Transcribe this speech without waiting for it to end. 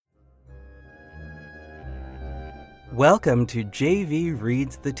Welcome to JV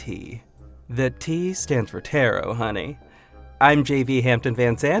Reads the T. The T stands for tarot, honey. I'm JV Hampton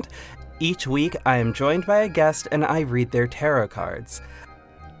Van Zandt. Each week I am joined by a guest and I read their tarot cards.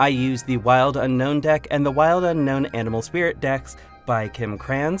 I use the Wild Unknown deck and the Wild Unknown Animal Spirit decks by Kim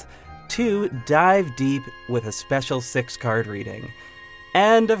Kranz to dive deep with a special 6-card reading.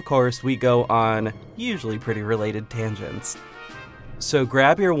 And of course we go on usually pretty related tangents. So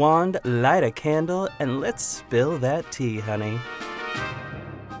grab your wand, light a candle, and let's spill that tea, honey.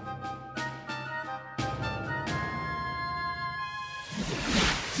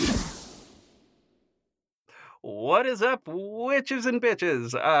 What is up, witches and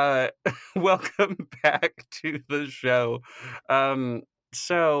bitches? Welcome back to the show.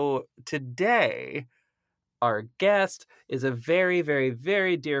 So today, our guest is a very, very,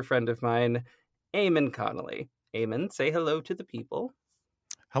 very dear friend of mine, Aemyn Connolly. Aemyn, say hello to the people.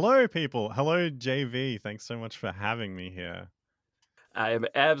 Hello, people. Hello, JV. Thanks so much for having me here. I am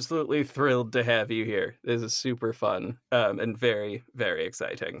absolutely thrilled to have you here. This is super fun and very, very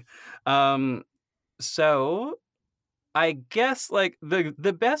exciting. So I guess like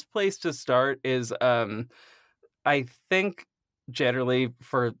the best place to start is I think generally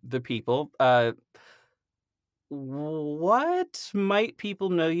for the people, what might people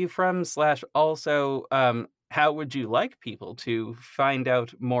know you from, / also how would you like people to find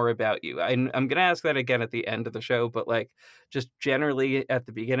out more about you? I'm going to ask that again at the end of the show, but like just generally at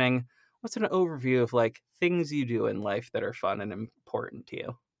the beginning, what's an overview of like things you do in life that are fun and important to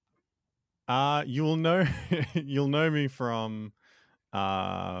you? You'll know you'll know me from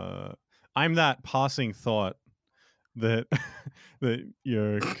I'm that passing thought that that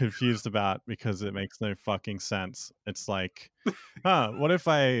you're confused about because it makes no fucking sense. It's like, what if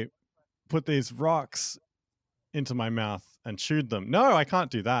I put these rocks into my mouth and chewed them? No, I can't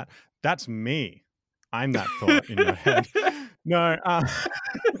do that. That's me. I'm that thought in your head. No,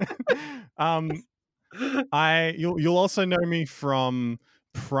 you'll also know me from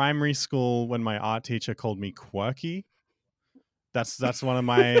primary school when my art teacher called me quirky. That's one of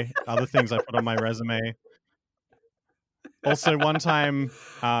my other things I put on my resume. Also, one time,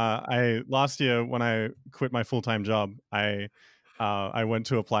 last year when I quit my full-time job, I went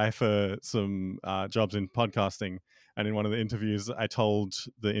to apply for some jobs in podcasting, and in one of the interviews, I told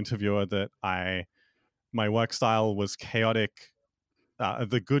the interviewer that my work style was chaotic,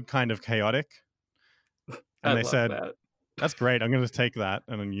 the good kind of chaotic, and I they love said, that. "That's great. I'm going to take that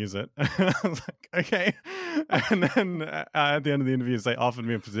and then use it." I was like, "Okay." And then at the end of the interviews, they offered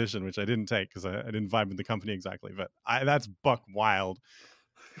me a position, which I didn't take because I didn't vibe with the company exactly. But that's buck wild.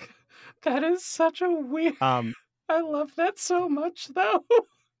 That is such a weird. I love that so much, though.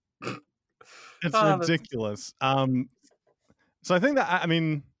 It's ridiculous. So I think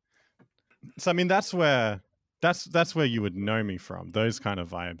that that's where you would know me from, those kind of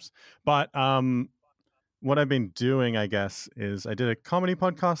vibes. But what I've been doing, I guess, is I did a comedy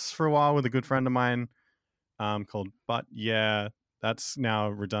podcast for a while with a good friend of mine called But Yeah, that's now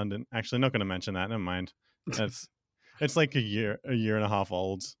redundant. Actually, not going to mention that. Never mind. It's like a year and a half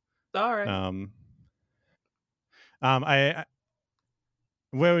old. All right. I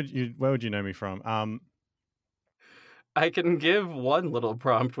where would you know me from? I can give one little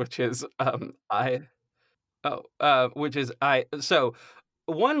prompt, which is so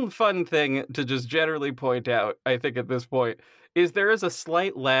one fun thing to just generally point out, I think at this point, is there is a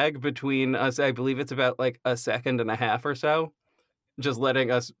slight lag between us. I believe it's about like a second and a half or so, just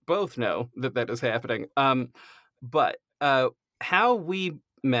letting us both know that that is happening. But how we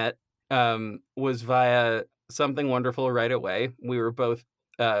met was via Something Wonderful Right Away. We were both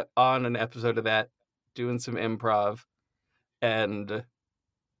on an episode of that, doing some improv, and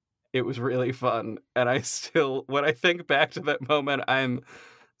it was really fun. And when I think back to that moment, I'm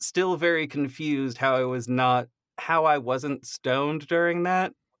still very confused how I wasn't stoned during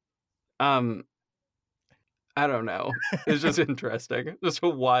that. I don't know. It's just interesting. Just a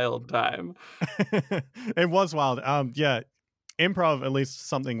wild time. It was wild. Yeah, improv, at least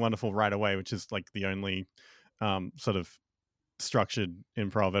Something Wonderful Right Away, which is like the only sort of structured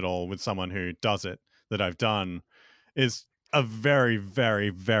improv at all with someone who does it that I've done, is a very, very,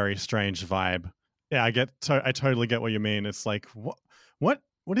 very strange vibe. Yeah, I totally get what you mean. It's like, what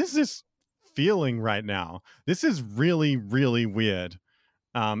is this feeling right now? This is really, really weird.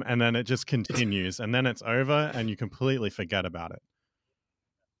 And then it just continues, and then it's over, and you completely forget about it.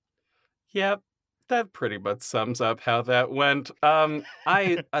 Yep, that pretty much sums up how that went.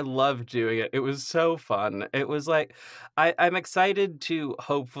 I loved doing it. It was so fun. It was like I'm excited to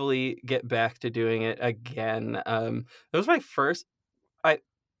hopefully get back to doing it again. It was my first. I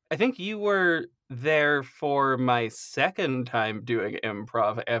think you were there for my second time doing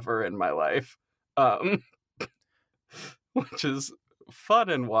improv ever in my life, um, which is fun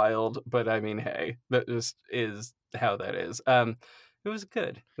and wild, but I mean, hey, that just is how that is. It was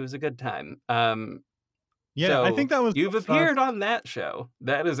good. It was a good time. Yeah, I So think that was the you've first. appeared on that show.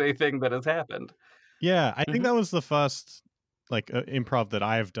 That is a thing that has happened. Yeah, I think Mhm. that was the first like improv that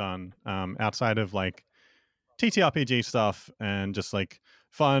I've done outside of like TTRPG stuff and just like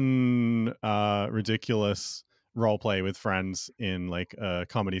fun, ridiculous role play with friends in like a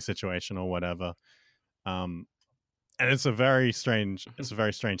comedy situation or whatever. Um, and it's a very strange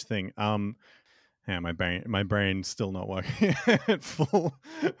thing. Yeah, my brain's still not working at full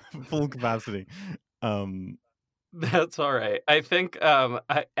capacity. Um, That's all right. I think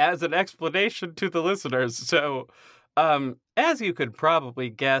as an explanation to the listeners, so as you could probably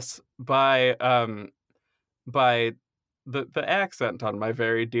guess by the accent on my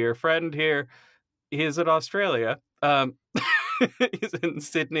very dear friend here, he's in Australia. He's in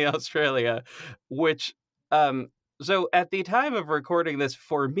Sydney, Australia, which um so at the time of recording this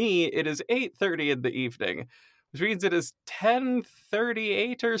for me it is 8:30 in the evening, which means it is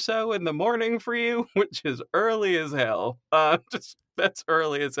 10:38 or so in the morning for you, which is early as hell. Just that's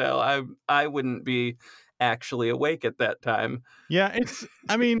early as hell. I wouldn't be actually awake at that time. yeah, it's.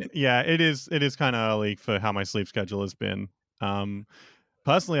 I mean, yeah, it is. It is kind of early for how my sleep schedule has been. Um,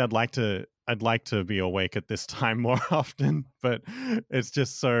 Personally, I'd like to be awake at this time more often, but it's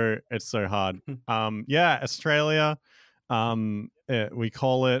so hard. Yeah, Australia. We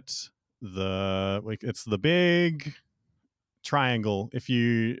call it it's the big triangle. If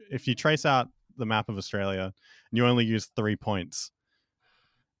you trace out the map of Australia and you only use 3 points,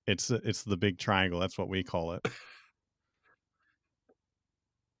 it's the big triangle. That's what we call it.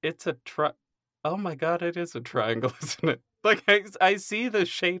 It's a oh my god, it is a triangle, isn't it? Like, I see the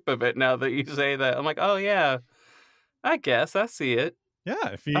shape of it now that you say that. I'm like, "Oh, yeah, I guess I see it." Yeah,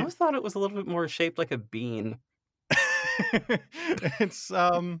 if I you always thought it was a little bit more shaped like a bean. it's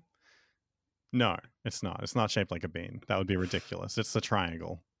no, it's not. It's not shaped like a bean. That would be ridiculous. It's a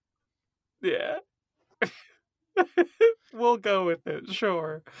triangle. Yeah. We'll go with it,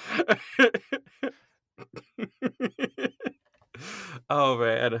 sure. Oh,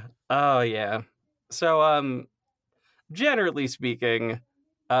 man. Oh, yeah. So, generally speaking,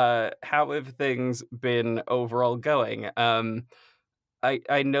 how have things been overall going?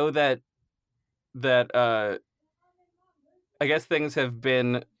 I know that I guess things have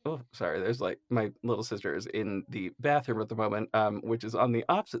been oh, sorry, there's, like my little sister is in the bathroom at the moment, which is on the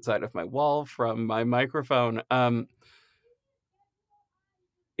opposite side of my wall from my microphone.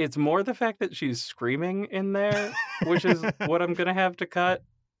 It's more the fact that she's screaming in there, which is what I'm gonna have to cut.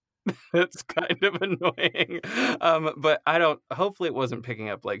 It's kind of annoying. But I don't hopefully it wasn't picking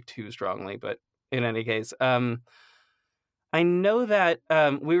up, like, too strongly, but in any case, I know that,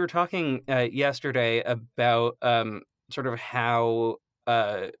 we were talking, yesterday about, sort of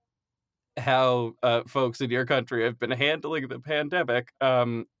uh folks in your country have been handling the pandemic.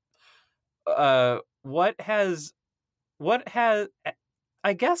 What has what has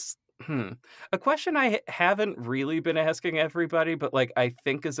I guess a question I haven't really been asking everybody, but like I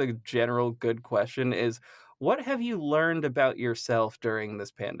think is a general good question is what have you learned about yourself during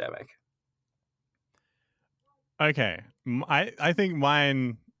this pandemic? Okay. I think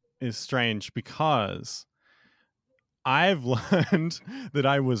mine is strange because I've learned that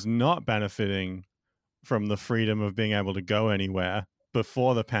I was not benefiting from the freedom of being able to go anywhere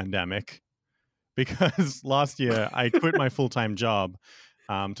before the pandemic because last year I quit my full-time job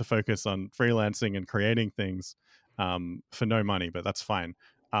to focus on freelancing and creating things for no money, but that's fine.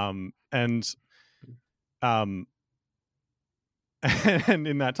 And um, and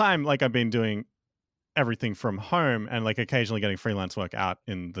in that time, like I've been doing everything from home and like occasionally getting freelance work out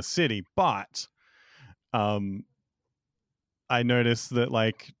in the city, but um, I noticed that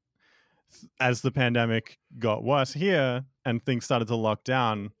like as the pandemic got worse here and things started to lock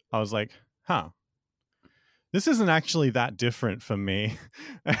down, I was like, huh, this isn't actually that different for me.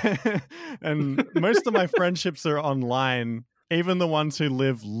 And most of my friendships are online. Even the ones who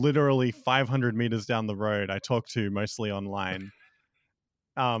live literally 500 meters down the road, I talk to mostly online.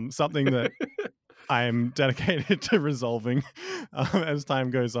 Something that I'm dedicated to resolving as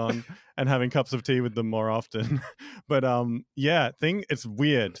time goes on and having cups of tea with them more often. But yeah, it's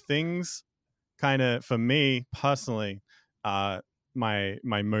weird. Things kind of for me personally, my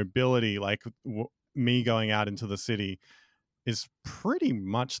mobility, like me going out into the city, is pretty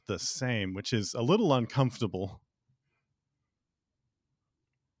much the same, which is a little uncomfortable.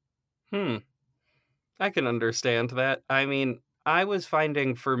 Hmm. I can understand that. I mean, I was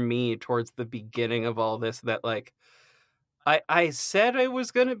finding for me towards the beginning of all this that, like, I said I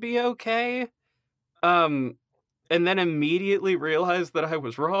was gonna be okay, um, and then immediately realized that I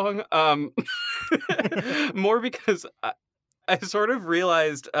was wrong, more because I sort of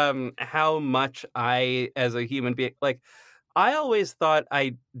realized, how much I, as a human being like, I always thought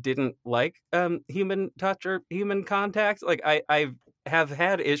I didn't like, human touch or human contact, like, I have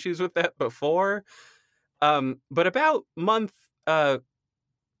had issues with that before, but about month,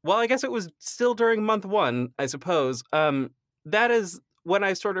 well, I guess it was still during month 1, I suppose, that is when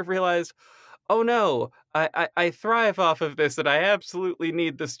I sort of realized, "Oh, no, I thrive off of this, and I absolutely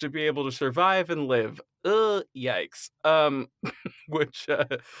need this to be able to survive and live. Ugh, yikes." Which,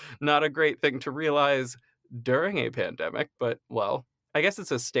 not a great thing to realize during a pandemic, but, well, I guess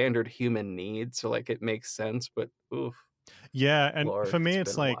it's a standard human need, so, like, it makes sense, but, oof, Yeah, and lord, for me it's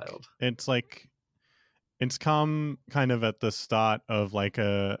it's been like wild. it's come kind of at the start of like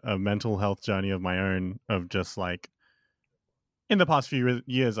a mental health journey of my own, of just like in the past few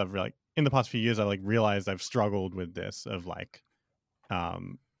years I like realized I've struggled with this of like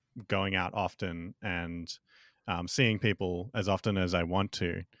um going out often and seeing people as often as I want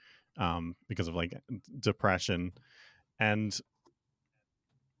to, because of like depression. And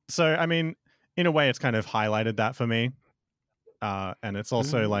so I mean, in a way it's kind of highlighted that for me. And it's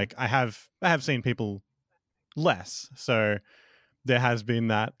also Mm, like I have seen people less. So there has been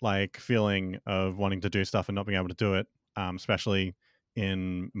that like feeling of wanting to do stuff and not being able to do it, especially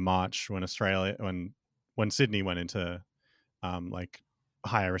in March when Sydney went into like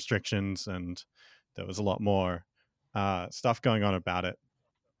higher restrictions, and there was a lot more stuff going on about it.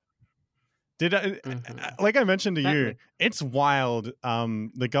 Did mhm. like I mentioned to That you, ma it's wild.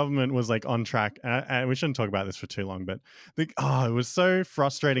 The government was like on track, and we shouldn't talk about this for too long, but it was so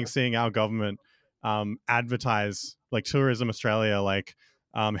frustrating seeing our government advertise like Tourism Australia, like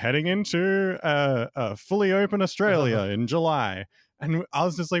heading into a fully open Australia ugh. in July, and I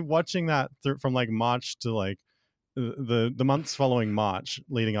was just like watching that from like March to like the months following March,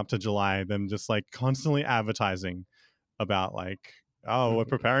 leading up to July, them just like constantly advertising about like, oh, we're Mhm.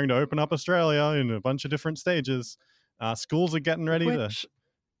 preparing to open up Australia in a bunch of different stages. Schools are getting ready to, Which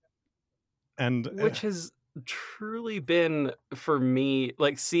and which has truly been, for me,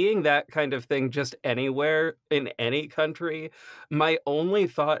 like, seeing that kind of thing just anywhere in any country, my only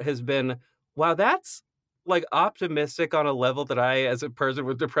thought has been, "Wow, that's, like, optimistic on a level that I, as a person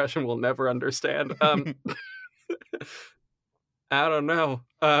with depression, will never understand." I don't know.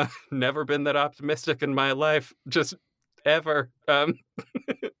 Never been that optimistic in my life, just ever.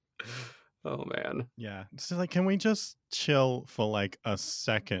 Oh, man. yeah, so like, can we just chill for like a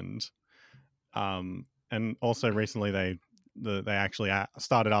second? And also recently they actually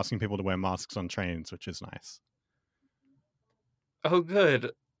started asking people to wear masks on trains, which is nice. Oh,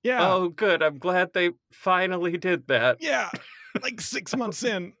 good. Yeah, Oh, good. I'm glad they finally did that. yeah, like 6 months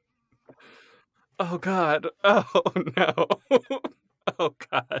in, Oh god. Oh, no. Oh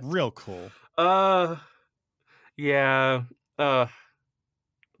god. real cool. Uh, yeah. Uh,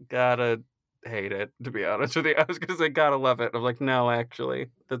 gotta hate it, to be honest with you. I was gonna say gotta love it. I'm like, "No, actually,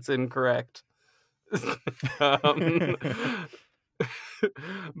 that's incorrect." Um,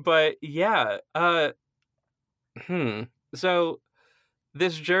 but yeah, hmm. So,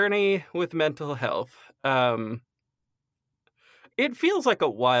 this journey with mental health, it feels like a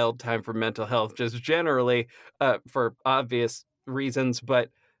wild time for mental health just generally, for obvious reasons, but,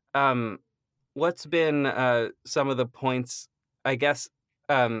 um, what's been, some of the points, I guess,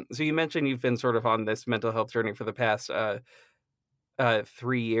 so you mentioned you've been sort of on this mental health journey for the past,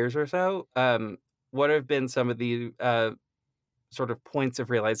 3 years or so. What have been some of the, sort of points of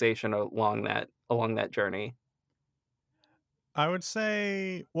realization along that journey? I would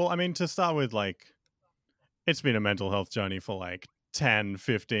say, well, I mean, to start with, like, it's been a mental health journey for like 10,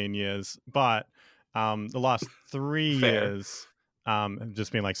 15 years, but the last three Fair. years have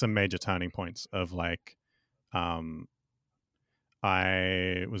just been like some major turning points of like, um,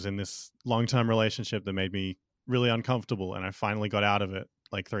 I was in this long term relationship that made me really uncomfortable, and I finally got out of it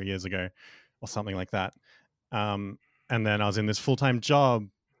like 3 years ago or something like that. Um, and then I was in this full time job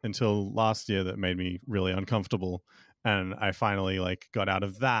until last year that made me really uncomfortable, and I finally like got out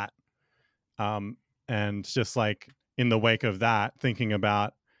of that. um, and just like in the wake of that, thinking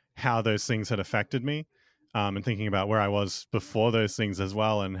about how those things had affected me, and thinking about where I was before those things as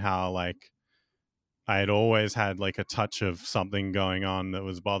well, and how like I had always had like a touch of something going on that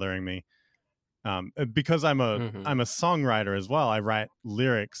was bothering me. Because Mhm, I'm a songwriter as well. I write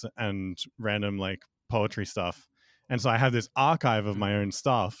lyrics and random like poetry stuff, and so I have this archive of my mhm. own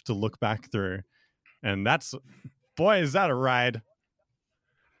stuff to look back through, and that's Boy, is that a ride.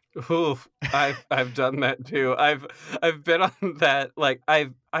 Oof, I've done that too. I've been on that. Like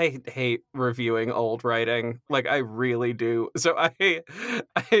I hate reviewing old writing. Like I really do. So I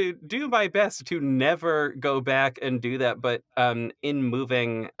do my best to never go back and do that. But in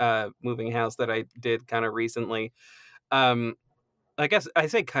moving house that I did kind of recently, um I guess I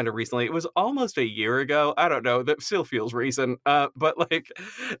say kind of recently. It was almost a year ago. I don't know. That still feels recent. But like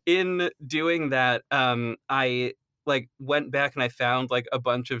in doing that, I like went back and I found like a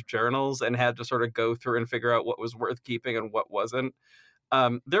bunch of journals and had to sort of go through and figure out what was worth keeping and what wasn't.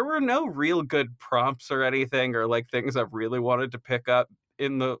 There were no real good prompts or anything or like things I really wanted to pick up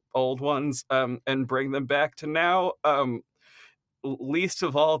in the old ones and bring them back to now. Least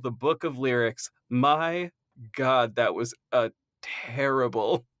of all the book of lyrics. My God, that was a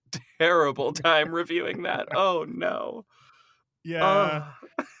terrible, terrible time reviewing that. Oh no. Yeah.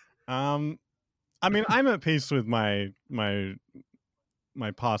 Oh, I mean, I'm at peace with my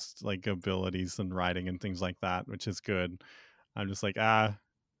past like abilities and writing and things like that, which is good. I'm just like,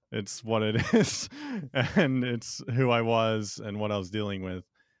 it's what it is, and it's who I was and what I was dealing with.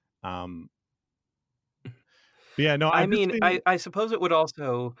 Um, but yeah, no, I I've just mean, been. I suppose it would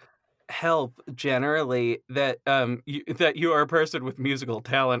also help generally that that you are a person with musical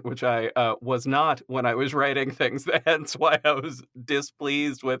talent, which I was not when I was writing things. Hence why I was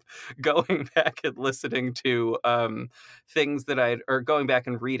displeased with going back and listening to things that I'd or going back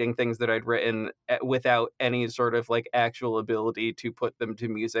and reading things that I'd written without any sort of like actual ability to put them to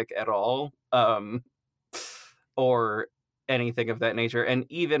music at all, or anything of that nature. And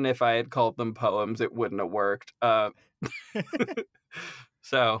even if I had called them poems, it wouldn't have worked.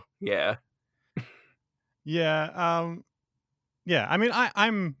 So yeah. Yeah, yeah. I mean,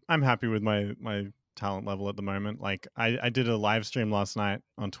 I'm happy with my talent level at the moment. Like, I did a live stream last night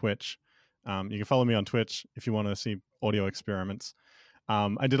on Twitch. You can follow me on Twitch if you want to see audio experiments.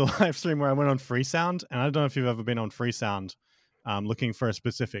 I did a live stream where I went on Freesound, and I don't know if you've ever been on Freesound, looking for a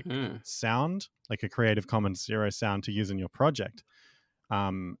specific Hmm. sound, like a Creative Commons Zero sound to use in your project.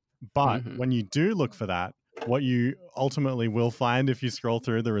 But Mhm. when you do look for that, what you ultimately will find if you scroll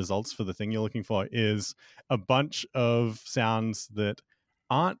through the results for the thing you're looking for is a bunch of sounds that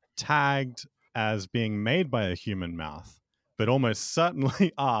aren't tagged as being made by a human mouth, but almost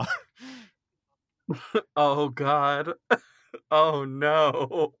certainly are. Oh god. Oh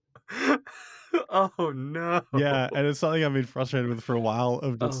no. Oh no. Yeah, and it's something I've been frustrated with for a while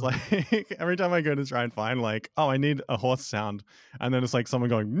of just Oh. like every time I go to try and find like, oh, I need a horse sound, and then it's like someone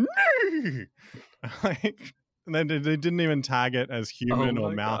going "Nee!" like, and then they didn't even tag it as Oh human or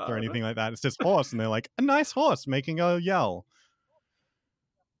my mouth or god. anything like that. It's just horse, and they're like a nice horse making a yell.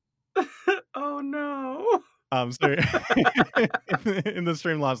 Oh no. So in the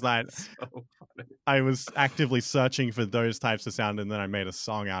stream last night, So funny. I was actively searching for those types of sound, and then I made a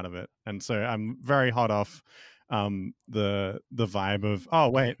song out of it. And so I'm very hot off the vibe of, oh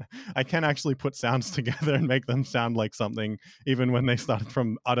wait, I can actually put sounds together and make them sound like something, even when they started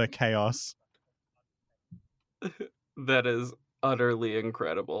from utter chaos. That is utterly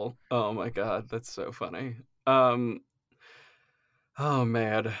incredible. Oh my god, that's so funny. Um Oh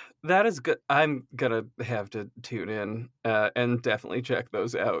man, that is good. I'm gonna have to tune in and definitely check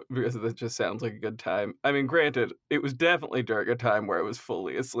those out because that just sounds like a good time. I mean, granted, it was definitely during a time where I was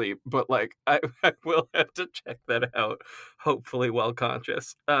fully asleep, but like I will have to check that out, hopefully while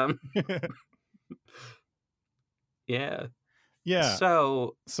conscious. Yeah. Yeah.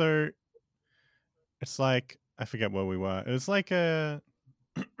 So, So it's like I forget where we were. It was like a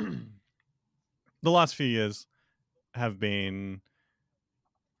the last few years have been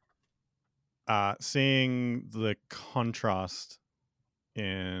seeing the contrast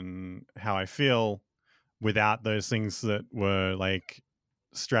in how I feel without those things that were like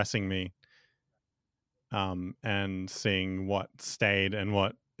stressing me, and seeing what stayed and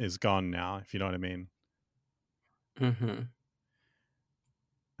what is gone now, if you know what I mean. mhm,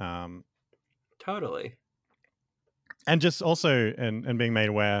 Um, totally. and just also and being made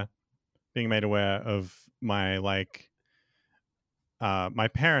aware of my like my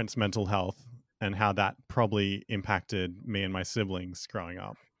parents' mental health and how that probably impacted me and my siblings growing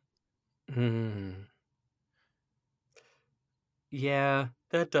up. Mm. Yeah,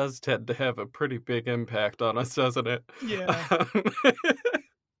 that does tend to have a pretty big impact on us, doesn't it? Yeah. Um,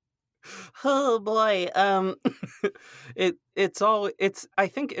 Oh boy. It's I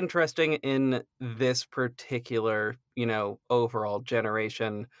think interesting in this particular, overall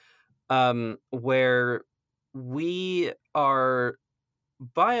generation, where we are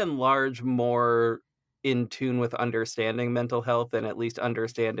by and large more in tune with understanding mental health and at least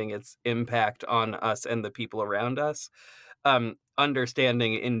understanding its impact on us and the people around us.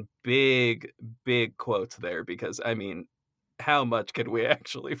 Understanding in big, big quotes there, because I mean, how much could we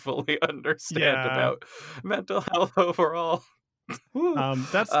actually fully understand Yeah. about mental health overall? Woo. Um,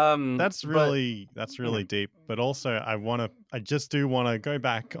 that's But that's yeah. really deep. But also, I just do want to go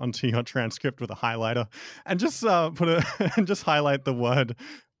back onto your transcript with a highlighter and just put a and just highlight the word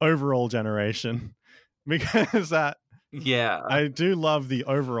overall generation because Yeah. I do love the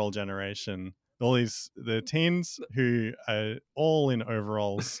overall generation. All the teens who are all in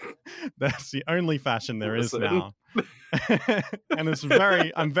overalls. That's the only fashion there is Listen, now, and it's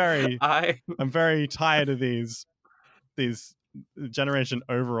very. I I'm very tired of these generation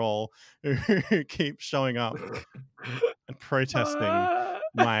overall who keep showing up and protesting uh,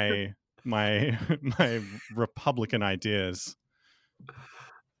 my my Republican ideas.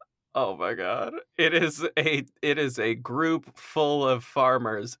 oh my god. It is a group full of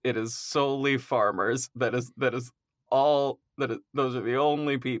farmers. It is solely farmers. That is all that is, those are the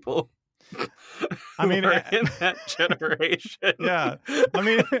only people I who mean, are in that generation yeah. I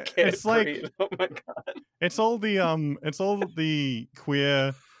mean, who it's can't like breathe. Oh my god. it's all the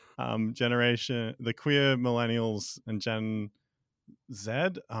queer generation, the queer millennials and Gen Z.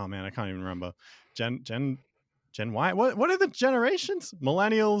 Oh man, I can't even remember. Gen Y. What are the generations?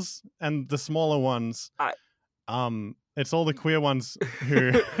 Millennials and the smaller ones. I It's all the queer ones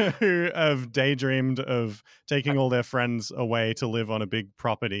who who have daydreamed of taking all their friends away to live on a big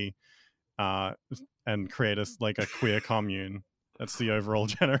property, uh, and create like a queer commune. That's the overall I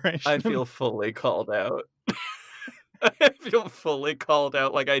generation. feel fully called out. I feel fully called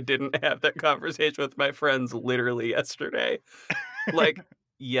out, like I didn't have that conversation with my friends literally yesterday. Like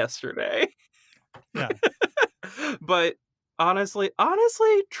yesterday. Yeah. But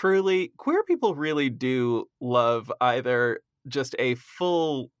truly, queer people really do love just a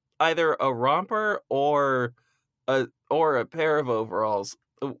full either a romper or a pair of overalls.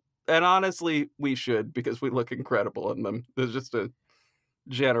 And honestly, we should, because we look incredible in them. There's just a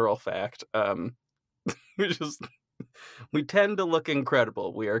general fact. We just we tend to look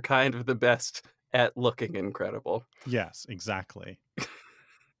incredible. We are kind of the best at looking incredible. Yes, exactly.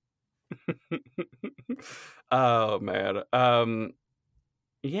 Oh man.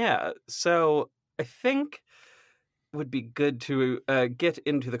 Yeah. So I think would be good to get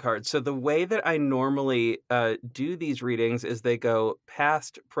into the cards. So the way that I normally do these readings is they go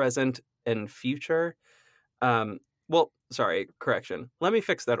past, present, and future. Um, well, sorry, correction. Let me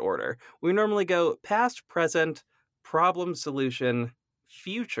fix that order. We normally go past, present, problem, solution,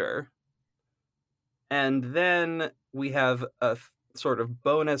 future, and then we have a sort of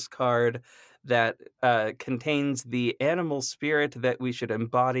bonus card that contains the animal spirit that we should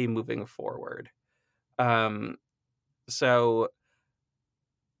embody moving forward. Um, so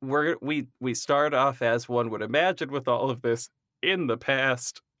we start off as one would imagine with all of this in the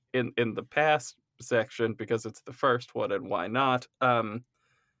past, in the past section, because it's the first one, and why not? I'm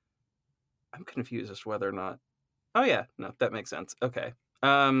confused as to whether or not. Oh yeah, no, that makes sense. Okay.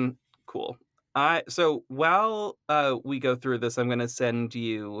 Cool. I so while we go through this, I'm gonna send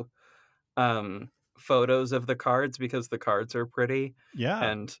you um photos of the cards because the cards are pretty, Yeah.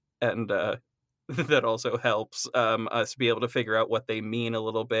 and that also helps us be able to figure out what they mean a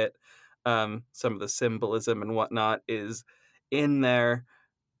little bit. Some of the symbolism and whatnot is in there.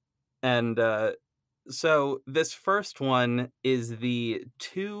 And so this first one is the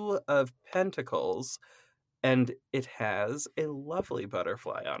Two of Pentacles, and it has a lovely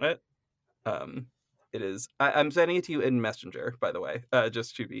butterfly on it. Um, it is. I'm sending it to you in Messenger, by the way,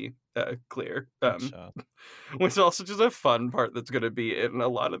 just to be clear. Gotcha. Which is also just a fun part that's going to be in a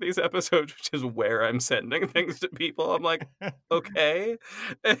lot of these episodes, which is where I'm sending things to people. I'm like, okay,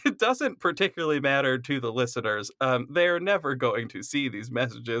 it doesn't particularly matter to the listeners. They're never going to see these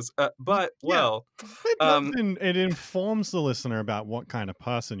messages, but Yeah. well, It does. um, It informs the listener about what kind of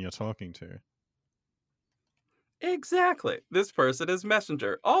person you're talking to. exactly. This person is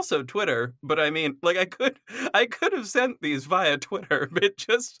Messenger, also Twitter. But I mean, like, I could have sent these via Twitter, but it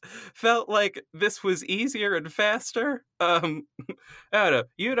just felt like this was easier and faster. I don't know.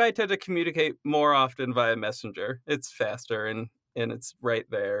 You and I tend to communicate more often via Messenger. It's faster and it's right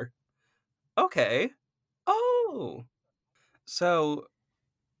there. Okay. Oh, so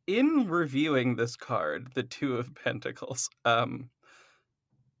in reviewing this card, the Two of Pentacles,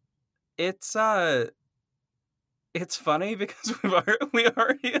 it's it's funny because we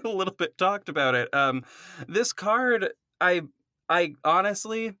already a little bit talked about it. This card, I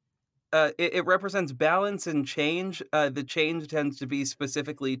honestly, it represents balance and change. The change tends to be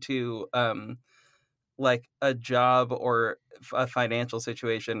specifically to like a job or a financial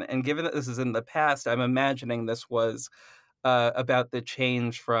situation. And given that this is in the past, I'm imagining this was about the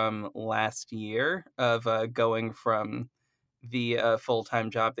change from last year of going from the full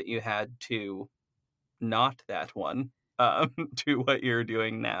time job that you had to not that one, to what you're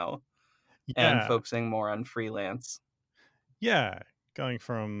doing now and Yeah. focusing more on freelance. Yeah. Going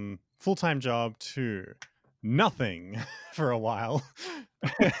from full-time job to nothing for a while.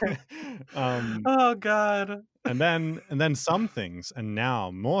 um Oh God. and then some things, and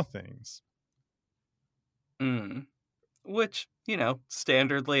now more things. Mm. Which,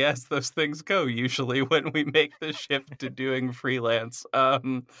 standardly as those things go, usually when we make the shift to doing freelance.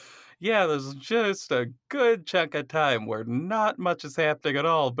 Yeah, there's just a good chunk of time where not much is happening at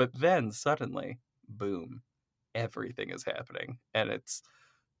all, but then suddenly, boom, everything is happening and it's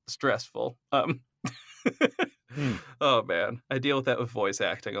stressful. Hmm. Oh man, I deal with that with voice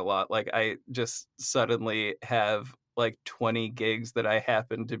acting a lot. Like I just suddenly have like 20 gigs that I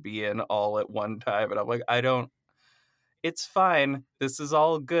happen to be in all at one time and I'm like, I don't it's fine. This is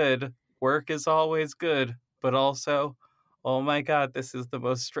all good. Work is always good, but also, oh my god, this is the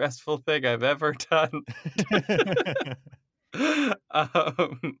most stressful thing I've ever done.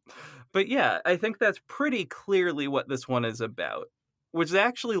 um, but yeah, I think that's pretty clearly what this one is about. Which is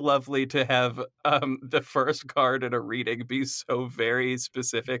actually lovely to have the first card in a reading be so very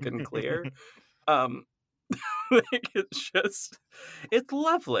specific and clear. Um, like it's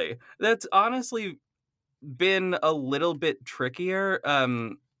lovely. That's honestly been a little bit trickier,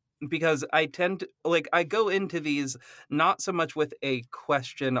 because I tend to like, I go into these not so much with a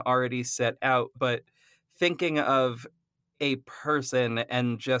question already set out, but thinking of a person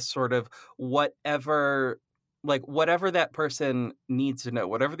and just sort of whatever whatever that person needs to know,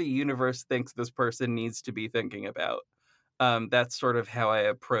 whatever the universe thinks this person needs to be thinking about. That's sort of how I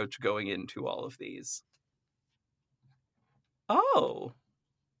approach going into all of these. Oh,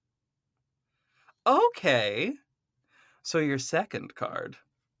 okay. So your second card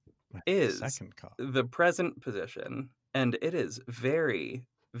My is second card. the present position, and it is very,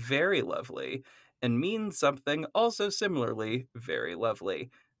 very lovely and means something also similarly very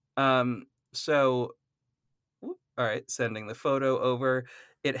lovely. So, all right, sending the photo over.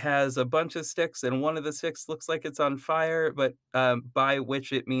 It has a bunch of sticks, and one of the sticks looks like it's on fire, but by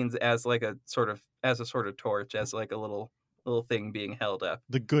which it means as like a sort of torch, as like a little thing being held up,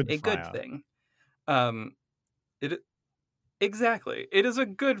 The good a good fire. thing. Um, it Exactly. It is a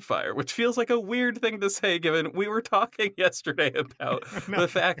good fire, which feels like a weird thing to say given we were talking yesterday about No. the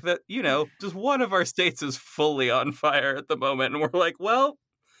fact that, just one of our states is fully on fire at the moment. And we're like, well,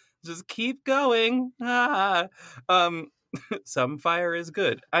 just keep going. Ah. Um, some fire is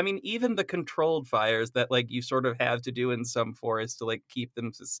good. I mean, even the controlled fires that like you sort of have to do in some forests to like keep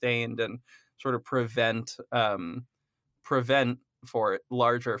them sustained and sort of prevent for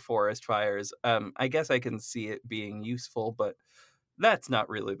larger forest fires. I guess I can see it being useful, but that's not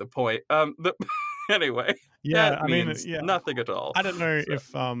really the point. Anyway, Yeah, that I mean, means yeah, nothing at all. I don't know So,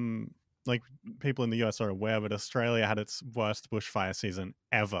 if like people in the US are aware, but Australia had its worst bushfire season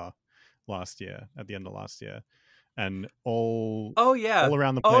ever last year, at the end of last year, and oh yeah, all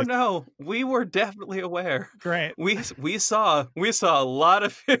around the oh place. no, we were definitely aware. Great. We saw a lot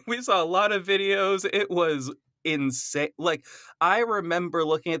of we saw a lot of videos. It was insane. Like I remember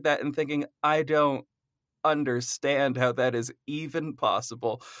looking at that and thinking, I don't understand how that is even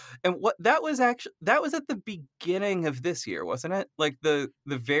possible. And what that was at the beginning of this year, wasn't it? Like the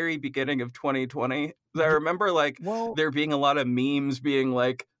very beginning of 2020. I Yeah, remember like well, there being a lot of memes being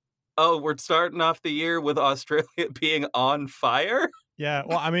like, "Oh, we're starting off the year with Australia being on fire," yeah,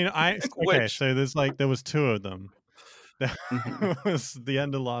 well, I mean, okay, which so there was two of them. There Mhm. was the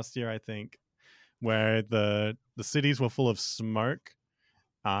end of last year, I think, where the cities were full of smoke,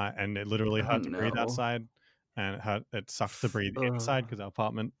 and it literally Oh hurt to breathe no. outside, and it sucks to breathe inside Ugh. because our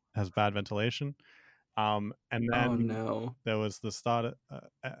apartment has bad ventilation. And Oh then no. there was the start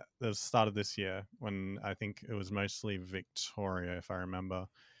of this year when I think it was mostly Victoria, if I remember.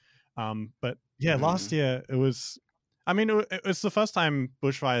 But yeah, last Mm. year it was. I mean, it was the first time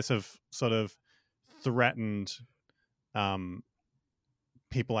bushfires have sort of threatened um,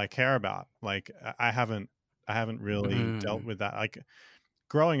 people I care about. Like I haven't really dealt Mm. with that. Like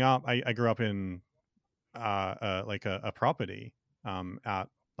growing up, I grew up in like a property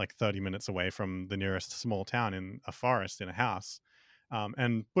out like 30 minutes away from the nearest small town in a forest in a house.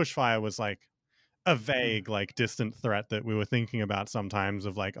 And bushfire was like a Mm. vague, like distant threat that we were thinking about sometimes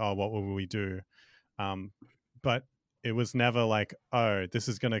of like, oh, what will we do? Um, but it was never like, oh, this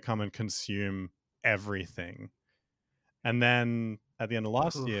is going to come and consume everything. And then at the end of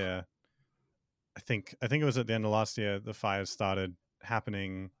last Oof. year, I think it was at the end of last year the fires started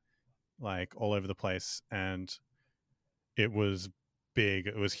happening like all over the place, and it was big,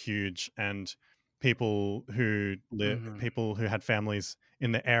 it was huge, and Mhm. people who had families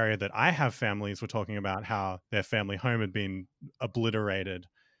in the area that I have families were talking about how their family home had been obliterated,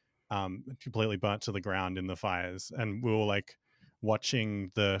 completely burnt to the ground in the fires, and we were like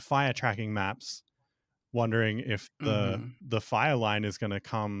watching the fire tracking maps, wondering if Mhm. the fire line is going to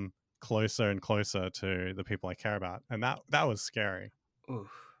come closer and closer to the people I care about, and that was scary.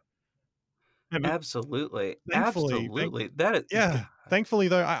 Oof. And Absolutely. thankfully, Absolutely. That is yeah, God. thankfully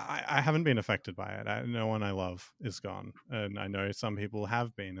though, I haven't been affected by it. No one I love is gone, and I know some people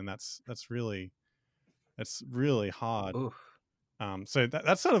have been, and that's really hard. Oof. So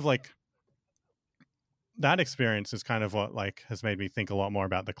that's sort of like that experience is kind of what like has made me think a lot more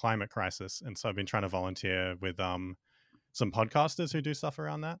about the climate crisis, and so I've been trying to volunteer with some podcasters who do stuff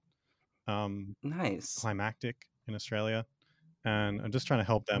around that, um, Nice. Climactic in Australia, and I'm just trying to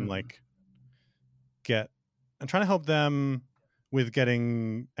help them Mhm. like get. I'm trying to help them with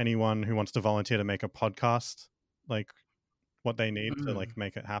getting anyone who wants to volunteer to make a podcast, like what they need to Mm. like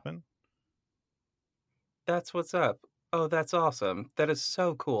make it happen. That's what's up. Oh, that's awesome. That is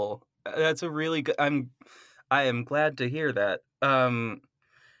so cool. That's a really good I am glad to hear that.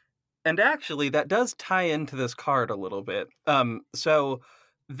 And actually that does tie into this card a little bit. So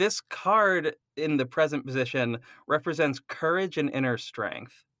this card in the present position represents courage and inner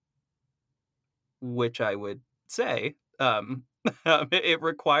strength, which I would say it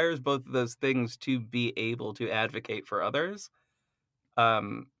requires both of those things to be able to advocate for others.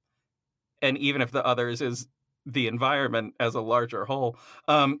 Um, and even if the others is the environment as a larger whole,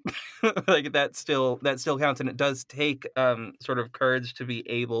 um, like that still counts, and it does take sort of courage to be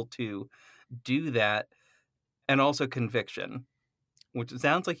able to do that, and also conviction, which it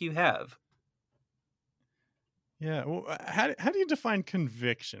sounds like you have. Yeah. Well, how do you define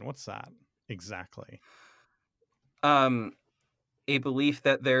conviction? What's that exactly? Um, a belief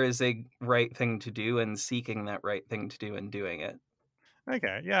that there is a right thing to do and seeking that right thing to do and doing it.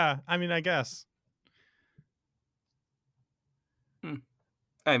 Okay. Yeah. I mean, I guess. Hmm.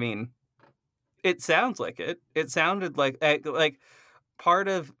 I mean, it sounds like it. It sounded like part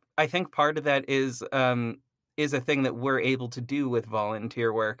of I think part of that is a thing that we're able to do with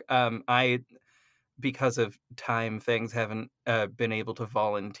volunteer work. I because of time things haven't been able to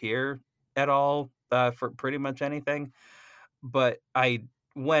volunteer at all for pretty much anything, but I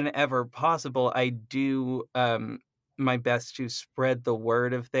whenever possible I do my best to spread the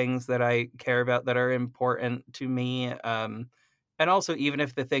word of things that I care about that are important to me. And also, even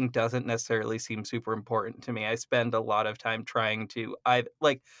if the thing doesn't necessarily seem super important to me, I spend a lot of time trying to I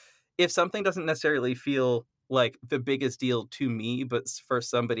like if something doesn't necessarily feel like the biggest deal to me, but for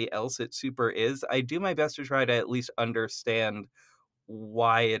somebody else it super is, I do my best to try to at least understand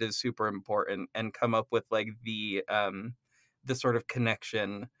why it is super important and come up with like the sort of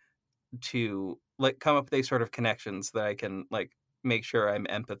connection to like come up with these sort of connections that I can like make sure I'm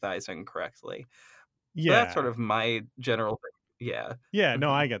empathizing correctly. So that's sort Yeah. of my general thing. Yeah. Yeah.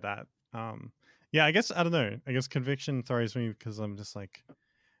 No, Mhm. I get that. Yeah. I guess I don't know. I guess conviction throws me because I'm just like,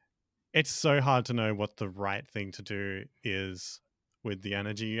 it's so hard to know what the right thing to do is with the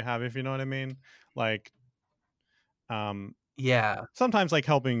energy you have, if you know what I mean. Like, um, Yeah. sometimes like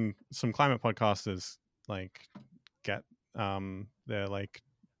helping some climate podcasters like get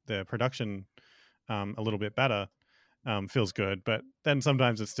their production a little bit better feels good, but then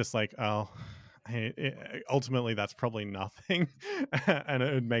sometimes it's just like, oh, ultimately that's probably nothing, and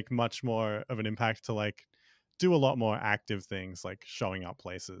it would make much more of an impact to like do a lot more active things like showing up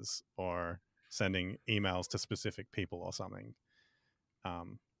places or sending emails to specific people or something.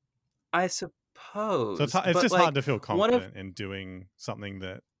 um, I so suppose, it's but just hard like to feel one of confident in doing something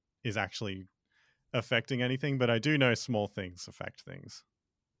that is actually affecting anything, but I do know small things affect things.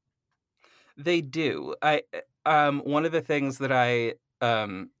 they do. One of the things that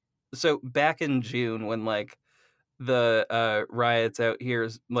so back in June when like the riots out here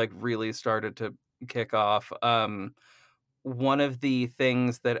like really started to kick off, one of the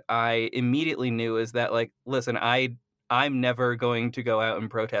things that I immediately knew is that like, listen, I'm never going to go out and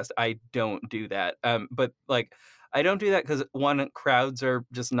protest. I don't do that. But like I don't do that because one, crowds are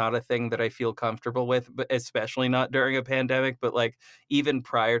just not a thing that I feel comfortable with, but especially not during a pandemic. But like even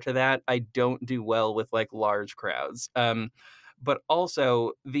prior to that, I don't do well with like large crowds. But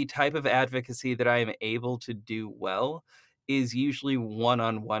also the type of advocacy that I am able to do well is usually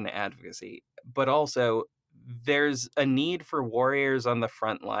one-on-one advocacy. But also there's a need for warriors on the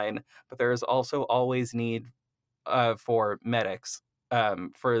front line, but there is also always need for medics.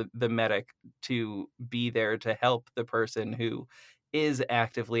 for the medic to be there to help the person who is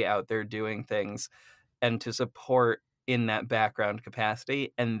actively out there doing things and to support in that background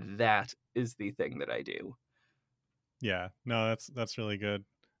capacity. And that is the thing that I do. Yeah, no, that's really good.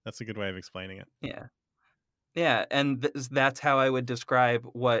 That's a good way of explaining it. Yeah. Yeah, and that's how I would describe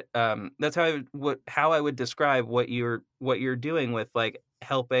what that's how I would describe what you're doing with like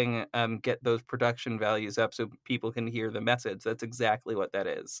helping get those production values up so people can hear the message. That's exactly what that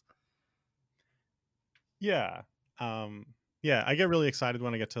is. Yeah. Um yeah, I get really excited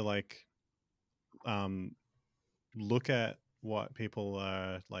when I get to like um look at what people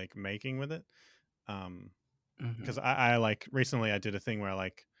are like making with it. Um Hmm. because I like recently I did a thing where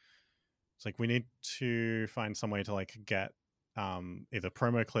like it's like we need to find some way to like get either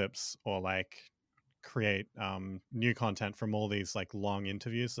promo clips or like create new content from all these like long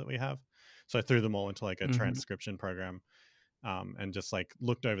interviews that we have. So I threw them all into like a Hmm. transcription program, and just like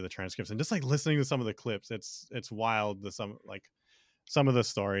looked over the transcripts and just like listening to some of the clips. It's wild. The some of the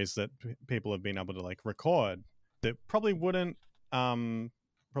stories that people have been able to like record that um,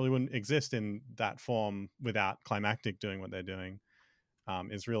 probably wouldn't exist in that form without Climactic doing what they're doing.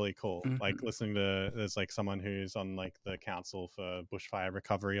 Is really cool. Like Hmm. listening to there's like someone who's on like the council for bushfire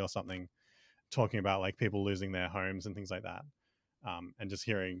recovery or something talking about like people losing their homes and things like that, and just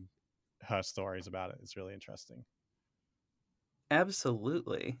hearing her stories about it is really interesting.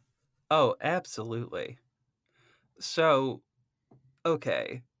 Absolutely. Oh, absolutely. So,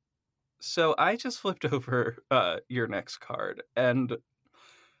 okay. So I just flipped over your next card, and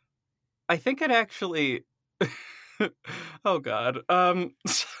I think it actually oh god.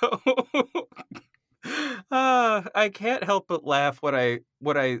 So I can't help but laugh when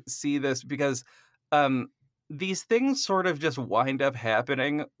I see this because um these things sort of just wind up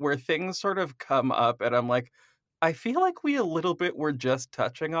happening where things sort of come up and I'm like, I feel like we a little bit were just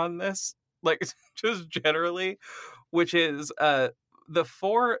touching on this, like just generally, which is the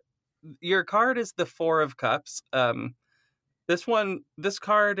four your card is the Four of Cups. This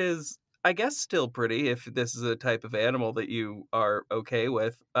card is, I guess, still pretty if this is a type of animal that you are okay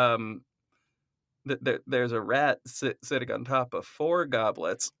with. There's a rat sitting on top of four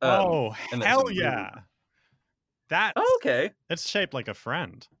goblets. Oh And there's hell some really yeah! oh, That's okay, it's shaped like a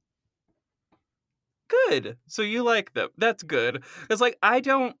friend. good. So you like them. That's good. It's like I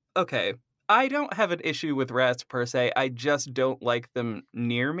don't have an issue with rats per se. I just don't like them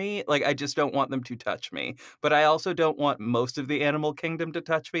near me. Like I just don't want them to touch me. But I also don't want most of the animal kingdom to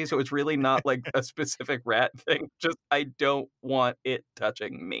touch me. So it's really not like a specific rat thing. Just I don't want it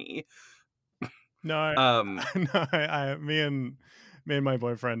touching me. No, Um, no, me and my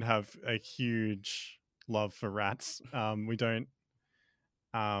boyfriend have a huge love for rats. We don't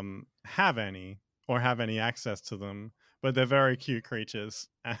have any or have any access to them, but they're very cute creatures.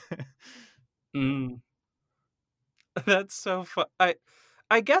 mm, that's so fun.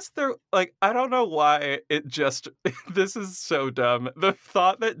 I guess they're like I don't know why it just this is so dumb. The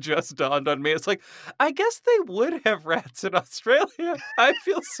thought that just dawned on me is like I guess they would have rats in Australia. I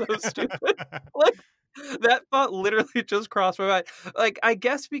feel so stupid. Like that thought literally just crossed my mind. Like I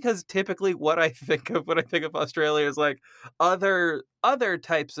guess because typically what I think of when I think of Australia is like other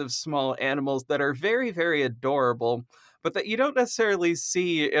types of small animals that are very very adorable, but that you don't necessarily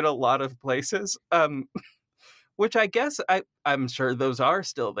see in a lot of places. Which I guess I'm sure those are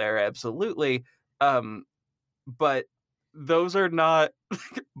still there, absolutely. Um, but those are not.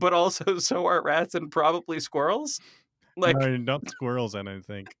 But also, so are rats and probably squirrels. Like, No, not squirrels. I don't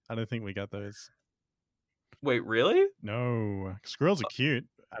think. I don't think we got those. wait, really? No, squirrels are cute.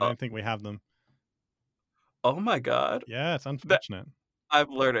 I Uh, don't think we have them. oh my god, Yeah, it's that unfortunate. I'm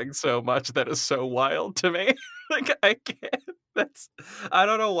learning so much that is so wild to me. Like, I can't. That's I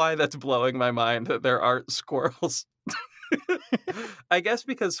don't know why that's blowing my mind that there aren't squirrels. I guess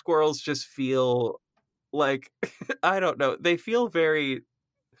because squirrels just feel like I don't know. They feel very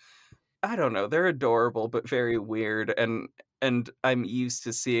I don't know, they're adorable, but very weird, and I'm used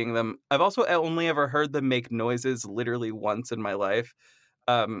to seeing them. I've also only ever heard them make noises literally once in my life.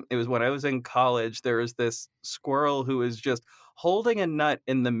 It was when I was in college, there was this squirrel who was just holding a nut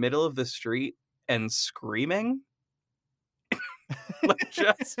in the middle of the street and screaming, like,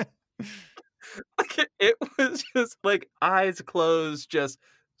 just like, it was just, like, eyes closed, just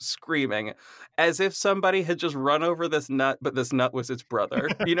screaming, as if somebody had just run over this nut, but this nut was its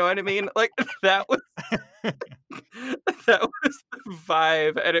brother. You know what I mean? Like, that was that was the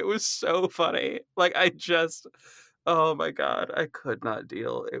vibe, and it was so funny. Like, I just oh my god, I could not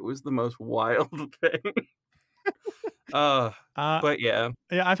deal. It was the most wild thing. Uh, Uh, but yeah,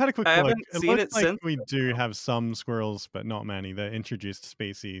 yeah, I've had a quick I look. haven't It seen looks it like since. we do have some squirrels, but not many. They're introduced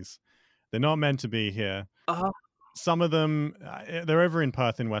species. They're not meant to be here. Uh, Some of them, they're over in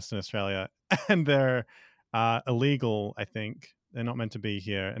Perth in Western Australia, and they're illegal. I think they're not meant to be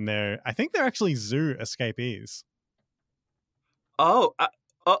here, and I think they're actually zoo escapees. oh,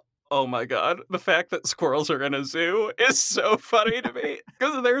 oh, oh my god! The fact that squirrels are in a zoo is so funny to me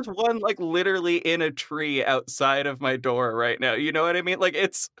because there's one like literally in a tree outside of my door right now. You know what I mean? Like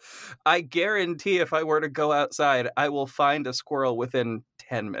it's, I guarantee if I were to go outside, I will find a squirrel within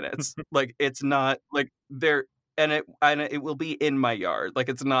 10 minutes. Like it's not like they're. And it will be in my yard. Like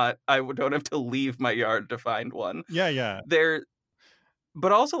it's not. Don't have to leave my yard to find one. Yeah, yeah, They're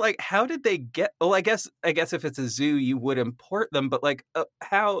But also, like, how did they get? Well, I guess if it's a zoo, you would import them. But like,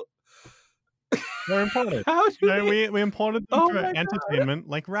 how they're imported. how do they? We imported them Oh for my god! entertainment,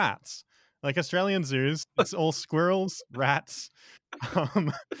 like rats. Like Australian zoos, it's all squirrels, rats.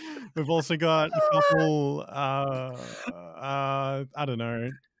 Um, we've also got a couple. I don't know,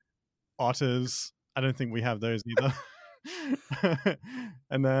 otters. I don't think we have those either.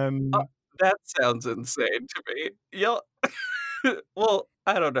 And Uh, then, that sounds insane to me. Y'all, well,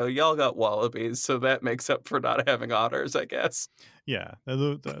 I don't know. Y'all got wallabies, so that makes up for not having otters, I guess. yeah,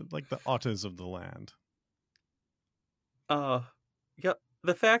 like the otters of the land. Uh, yeah.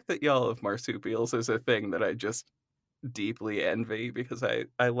 The fact that y'all have marsupials is a thing that I just deeply envy because I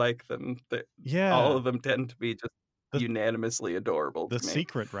like them. All Yeah, of them tend to be just the unanimously adorable the to me.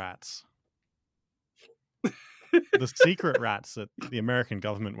 secret rats. The secret rats that the American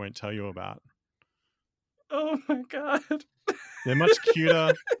government won't tell you about. Oh my god. They're much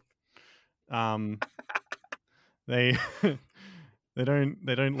cuter. Um, they they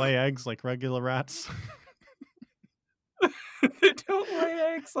don't lay eggs like regular rats. They don't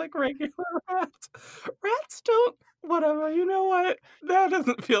lay eggs like regular rats. Rats don't. Whatever. You know what? That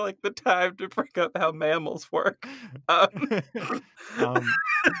doesn't feel like the time to bring up how mammals work. Um, um,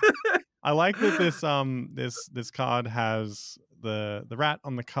 I like that this card has the rat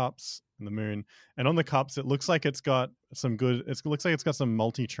on the cups and the moon, and on the cups it looks like it's got some good. It looks like it's got some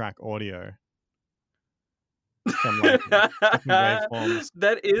multi-track audio, some like different waveforms.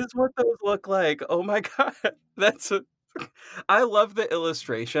 that is what those look like. Oh my god. That's a, I love the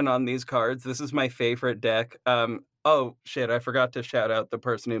illustration on these cards. This is my favorite deck. Oh shit, I forgot to shout out the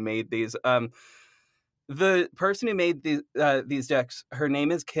person who made these. The person who made these decks, her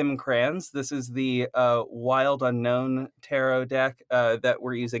name is Kim Kranz. This is the Wild Unknown tarot deck that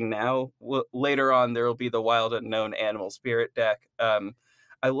we're using now. Later on, there will be the Wild Unknown Animal Spirit deck.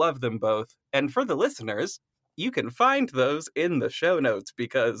 I love them both. And for the listeners, you can find those in the show notes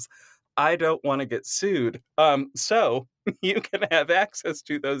because I don't want to get sued. So you can have access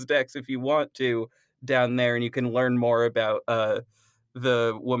to those decks if you want to down there, and you can learn more about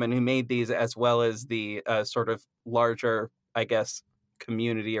the woman who made these, as well as the sort of larger, I guess,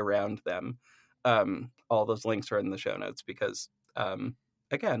 community around them. All those links are in the show notes because,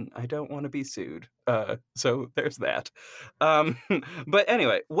 again, I don't want to be sued. So there's that. Um, but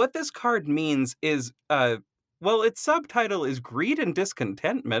anyway, what this card means is, well, its subtitle is Greed and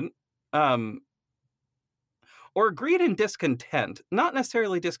Discontentment. Or greed and discontent, not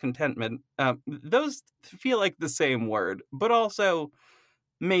necessarily discontentment. Those feel like the same word, but also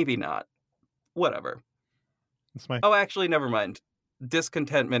maybe not. Whatever. It's my. Oh, actually, never mind.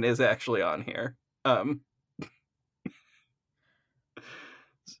 Discontentment is actually on here. Um,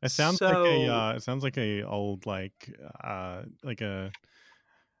 It sounds like a. so It sounds like a old like a.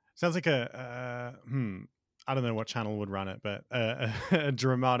 Sounds like a. I don't know what channel would run it, but a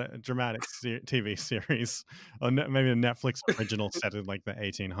dramatic TV series, or maybe a Netflix original set in like the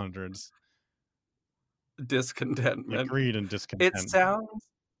 1800s. Yeah, discontentment. greed and It discontent. sounds.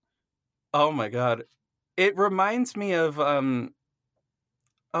 Oh my god. It reminds me of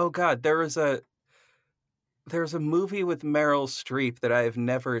oh god, there's a movie with Meryl Streep that I have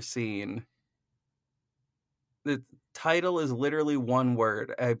never seen. The title is literally one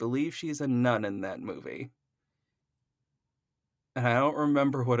word. I believe she's a nun in that movie. And I don't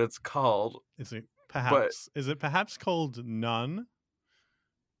remember what it's called, but Is it perhaps called Nun?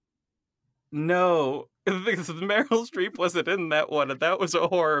 no, because Meryl Streep wasn't in that one, and that was a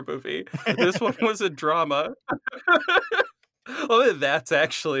horror movie. This one was a drama. Oh, that's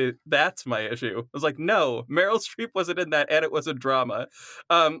my issue. I was like, no, Meryl Streep wasn't in that, and it was a drama.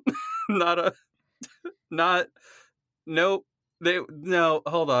 Um, not a, not, nope. No,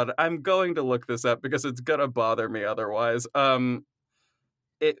 hold on. I'm going to look this up because it's gonna bother me otherwise.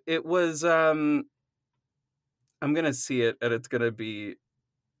 It was I'm gonna see it, and it's gonna be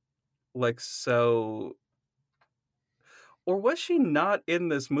like so. Or was she not in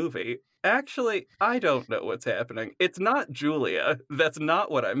this movie? Actually, I don't know what's happening. It's not Julia. That's not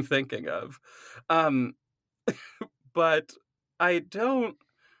what I'm thinking of. Um, but I don't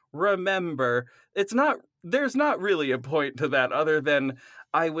remember. There's not really a point to that other than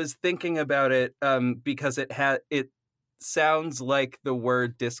I was thinking about it because it sounds like the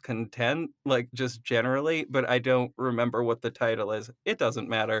word discontent, like just generally, but I don't remember what the title is. It doesn't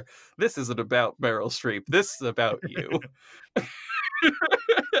matter. This isn't about Meryl Streep. This is about you.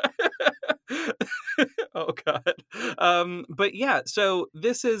 Oh god. But yeah, so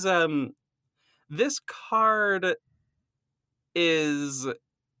this card is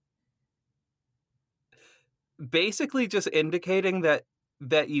basically just indicating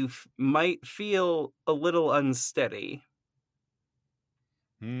that you might feel a little unsteady,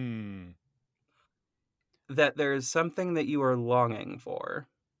 Hmm. that there's something that you are longing for.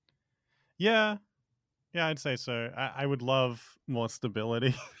 Yeah. Yeah, I'd say so. I would love more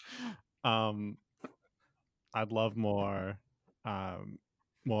stability. um, I'd love um,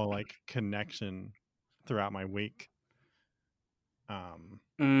 more like connection throughout my week. Um,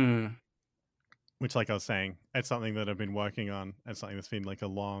 Mm, which, like I was saying, it's something that I've been working on. It's something that's been like a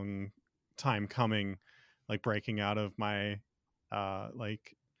long time coming, like breaking out of my,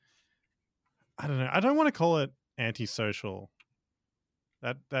 like, I don't know. I don't want to call it antisocial.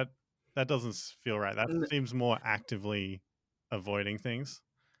 That that that doesn't feel right. That n- seems more actively avoiding things.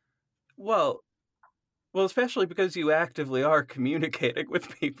 well, well, especially because you actively are communicating with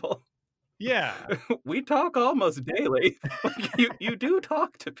people. Yeah, We talk almost daily. Like you do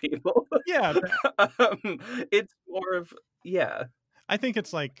talk to people. yeah. It's more of yeah. I think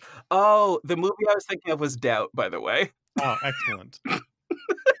it's like, Oh, the movie I was thinking of was Doubt, by the way. oh, excellent.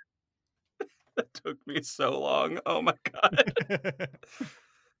 That took me so long. Oh my god.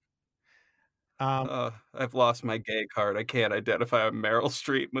 um. I've lost my gay card. I can't identify a Meryl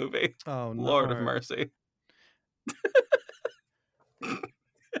Streep movie. Oh Lord of no. mercy.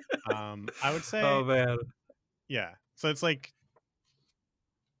 I would say, Oh man. yeah. So it's like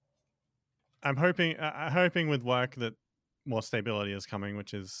I'm hoping with work that more stability is coming,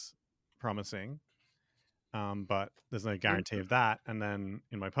 which is promising. But there's no guarantee of that. And then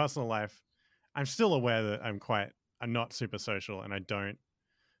in my personal life, I'm still aware that I'm not super social, and I don't.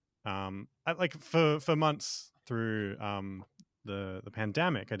 Like for months through the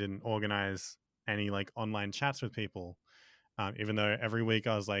pandemic, I didn't organize any like online chats with people. Even though every week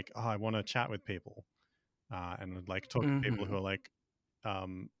I was like, oh, I want to chat with people, and would like talk to people who Mhm. are like,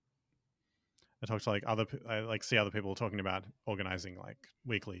 um, I talk to like I like see other people talking about organizing like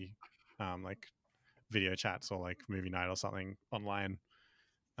weekly, like video chats or like movie night or something online,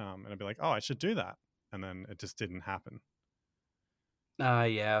 and I'd be like, oh, I should do that, and then it just didn't happen.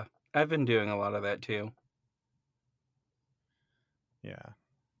 Yeah. I've been doing a lot of that too. Yeah,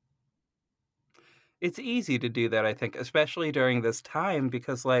 It's easy to do that, I think, especially during this time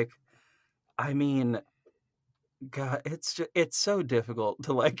because like I mean, God, it's so difficult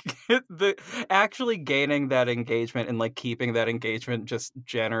to like the actually gaining that engagement and like keeping that engagement just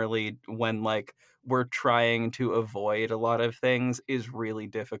generally when like we're trying to avoid a lot of things is really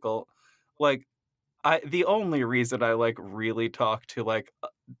difficult. Like the only reason I like really talk to like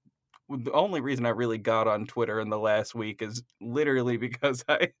the only reason I really got on Twitter in the last week is literally because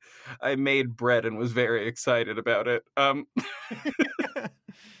I made bread and was very excited about it.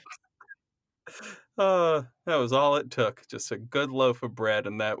 That was all it took, just a good loaf of bread,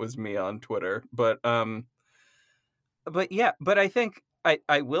 and that was me on Twitter. But yeah, but I think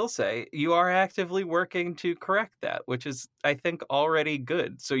I will say you are actively working to correct that, which is I think already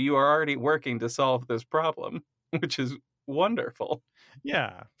good. So you are already working to solve this problem, which is wonderful.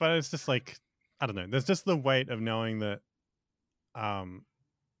 yeah, but it's just like, I don't know. There's just the weight of knowing that um,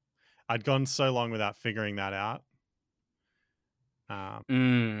 I'd gone so long without figuring that out, um,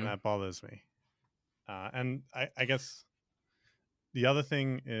 and Mm, that bothers me. And I guess the other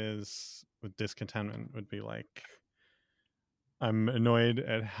thing is with discontentment would be like, I'm annoyed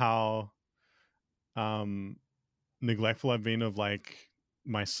at how um, neglectful I've been of like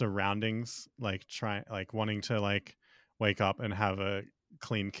my surroundings, like wanting to like wake up and have a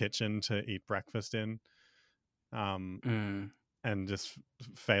clean kitchen to eat breakfast in, um, mm. and just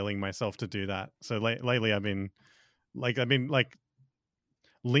failing myself to do that. So lately I've been like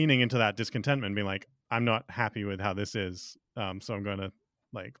leaning into that discontentment, being like, I'm not happy with how this is, so I'm going to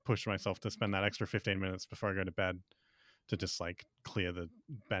like push myself to spend that extra 15 minutes before I go to bed to just like clear the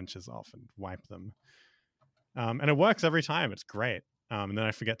benches off and wipe them. And it works every time. It's great. And then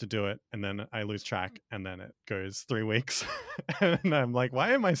I forget to do it, and then I lose track, and then it goes 3 weeks, and I'm like,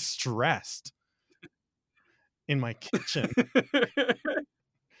 why am I stressed? in my kitchen.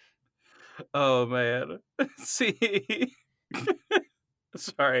 Oh man. See,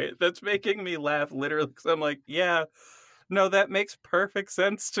 sorry, that's making me laugh literally because I'm like, yeah, no, that makes perfect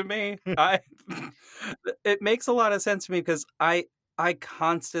sense to me. It makes a lot of sense to me because I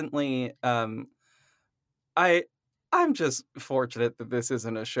constantly I I'm just fortunate that this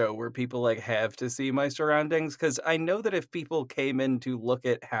isn't a show where people like have to see my surroundings because I know that if people came in to look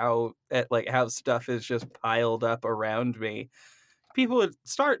at how stuff is just piled up around me, people would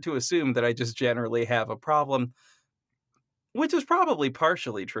start to assume that I just generally have a problem, which is probably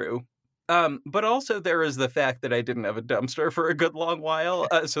partially true. But also there is the fact that I didn't have a dumpster for a good long while,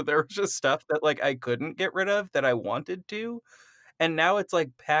 so there was just stuff that like I couldn't get rid of that I wanted to, and now it's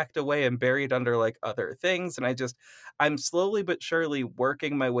like packed away and buried under like other things, and I'm slowly but surely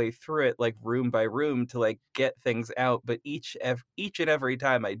working my way through it like room by room to like get things out. But each and every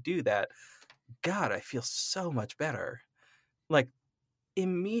time I do that, God, I feel so much better. Like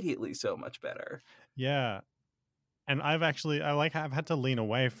immediately so much better. Yeah, and I've had to lean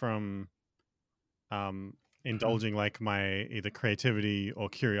away from um indulging like my either creativity or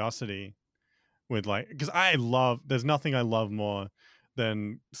curiosity with like, because there's nothing I love more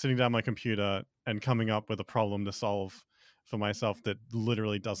than sitting down my computer and coming up with a problem to solve for myself that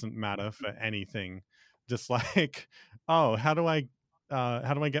literally doesn't matter for anything. Just like, oh, how do I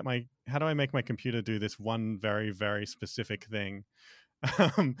make my computer do this one very, very specific thing?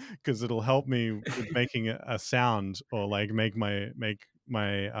 Because it'll help me with making a sound, or like make my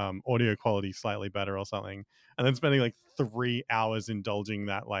audio quality slightly better or something, and then spending like 3 hours indulging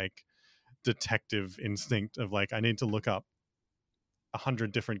that like detective instinct of like, I need to look up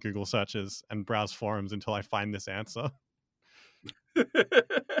 100 different Google searches and browse forums until I find this answer.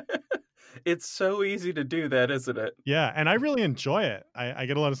 It's so easy to do that, isn't it? Yeah, and I really enjoy it. I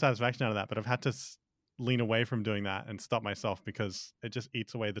get a lot of satisfaction out of that, but I've had to lean away from doing that and stop myself because it just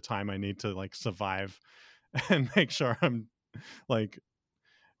eats away the time I need to like survive and make sure I'm like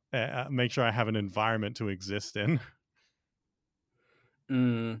make sure I have an environment to exist in.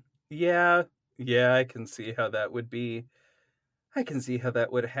 Mm, yeah, yeah, I can see how that would be. I can see how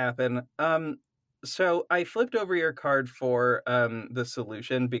that would happen. So I flipped over your card for the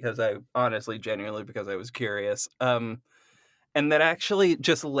solution because I honestly, genuinely, because I was curious. And that actually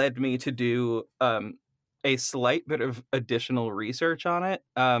just led me to do a slight bit of additional research on it.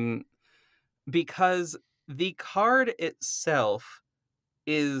 Because the card itself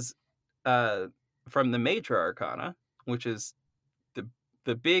is uh from the Major Arcana, which is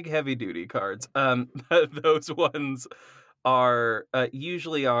the big heavy duty cards. Those ones are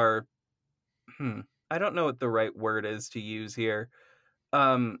usually are I don't know what the right word is to use here.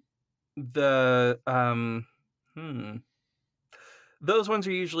 Um the hmm those ones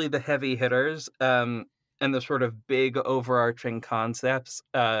are usually the heavy hitters, and the sort of big overarching concepts.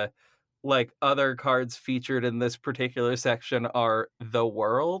 Like other cards featured in this particular section are the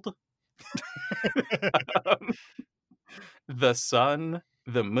world, um, the sun,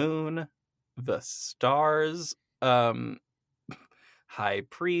 the moon, the stars, um, high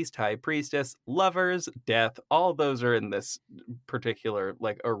priest, high priestess, lovers, death. All those are in this particular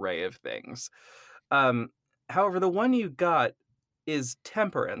like array of things. Um, However, the one you got is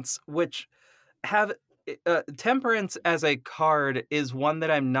temperance, which have temperance as a card is one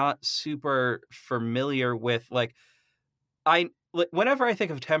that I'm not super familiar with. Whenever I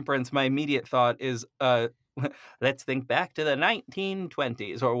think of temperance, my immediate thought is let's think back to the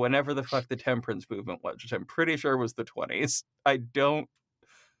 1920s or whenever the fuck the temperance movement was, which I'm pretty sure was the 20s.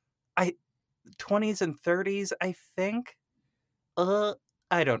 I 20s and 30s, I think. Uh,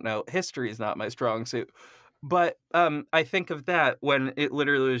 I don't know. History is not my strong suit. But I think of that when it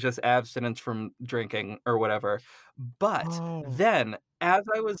literally was just abstinence from drinking or whatever. But Oh, then, as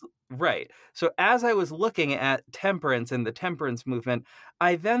I was right, so as I was looking at temperance and the temperance movement,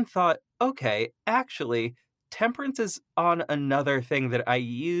 I then thought, okay, actually, temperance is on another thing that I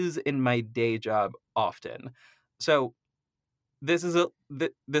use in my day job often. So this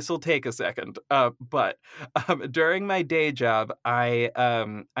will take a second, but during my day job,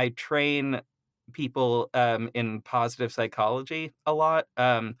 I train people in positive psychology a lot.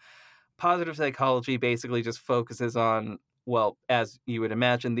 Positive psychology basically just focuses on, well, as you would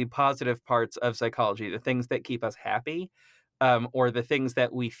imagine, the positive parts of psychology, the things that keep us happy, or the things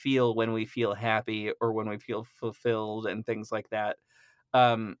that we feel when we feel happy or when we feel fulfilled, and things like that.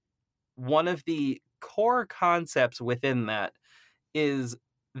 Um, One of the core concepts within that is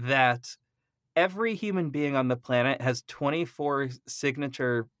that every human being on the planet has 24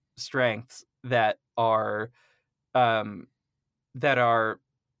 signature strengths um that are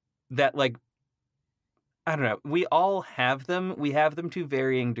that like I don't know. We all have them. We have them to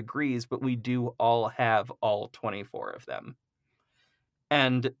varying degrees, but we do all have all 24 of them.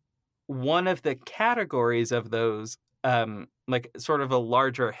 And one of the categories of those, like sort of a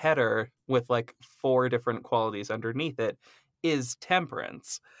larger header with like 4 different qualities underneath it, is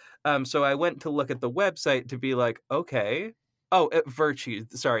temperance. So I went to look at the website to be like, okay. Oh, virtues.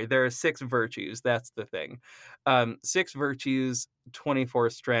 Sorry, there are 6 virtues. That's the thing. 6 virtues, 24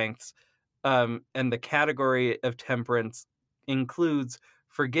 strengths. And the category of temperance includes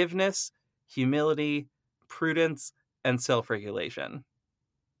forgiveness, humility, prudence, and self regulation.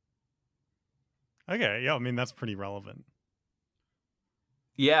 Okay, yeah, I mean that's pretty relevant.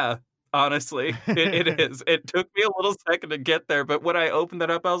 Yeah, honestly, it is. It took me a little second to get there, but when I opened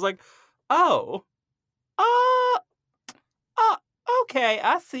that up, I was like, "Oh, uh, uh, okay,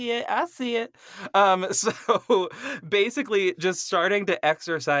 I see it, I see it." So basically just starting to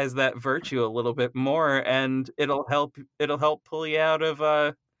exercise that virtue a little bit more, and it'll help pull you out of,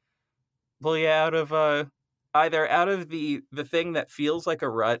 either out of the thing that feels like a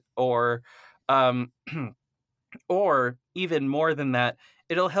rut um or even more than that,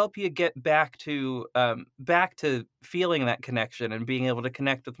 it'll help you get back to feeling that connection and being able to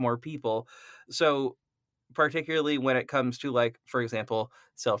connect with more people. So particularly when it comes to, like, for example,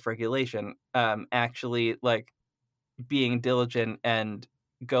 self-regulation, actually like being diligent and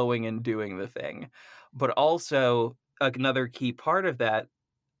going and doing the thing. But also another key part of that,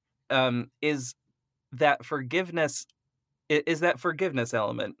 is that forgiveness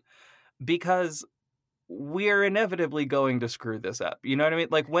element, because we're inevitably going to screw this up. You know what I mean?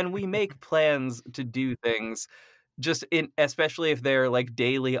 Like when we make plans to do things, just in especially if they're like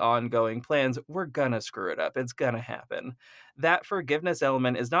daily ongoing plans, we're gonna screw it up. It's gonna happen. That forgiveness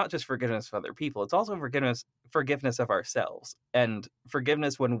element is not just forgiveness of other people, it's also forgiveness of ourselves, and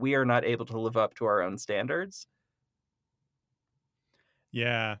forgiveness when we are not able to live up to our own standards.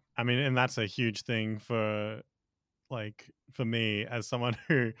 Yeah, I mean, and that's a huge thing for for me as someone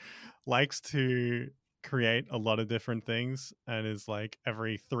who likes to create a lot of different things and is like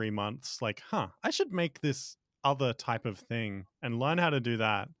every 3 months like, I should make this other type of thing and learn how to do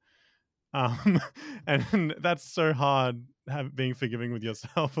that. um and that's so hard, being forgiving with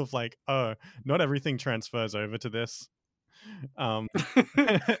yourself of like, oh, not everything transfers over to this. um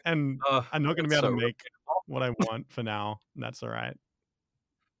and Oh, I'm not going to be it's able so to make relatable. what I want for now, and that's all right.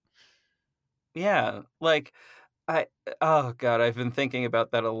 Yeah, like I oh god, I've been thinking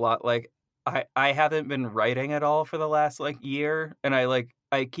about that a lot. Like I haven't been writing at all for the last like year, and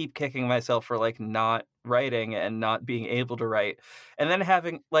I keep kicking myself for like not writing and not being able to write. And then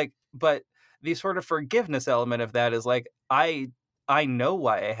having like but the sort of forgiveness element of that is like I know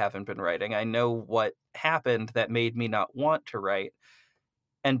why I haven't been writing. I know what happened that made me not want to write.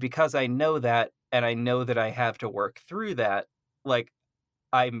 And because I know that and I know that I have to work through that, like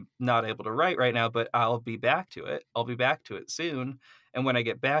I'm not able to write right now, but I'll be back to it. I'll be back to it soon, and when I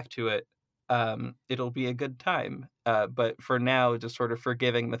get back to it, it'll be a good time. But for now, just sort of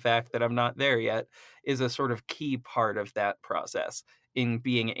forgiving the fact that I'm not there yet is a sort of key part of that process in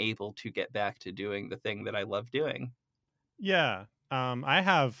being able to get back to doing the thing that I love doing. Yeah, I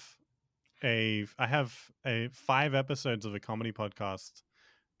have a 5 episodes of a comedy podcast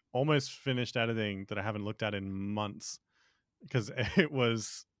almost finished editing that I haven't looked at in months because it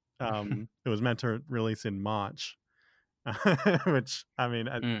was meant to release in March, which, I mean,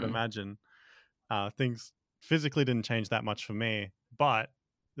 as you can Mm, imagine, things physically didn't change that much for me, but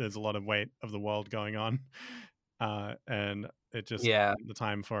there's a lot of weight of the world going on, and it just yeah. wasn't the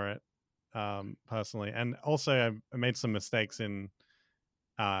time for it, personally. And also, I made some mistakes in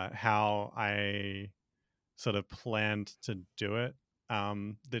how I sort of planned to do it,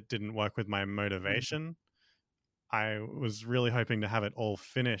 that didn't work with my Mm, motivation. I was really hoping to have it all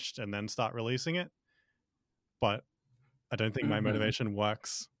finished and then start releasing it, but I don't think my mhm. motivation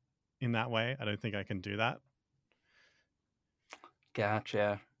works in that way. I don't think I can do that.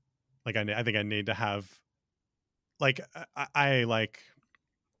 Gotcha. Like I think I need to have like I like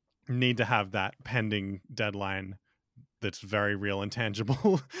need to have that pending deadline that's very real and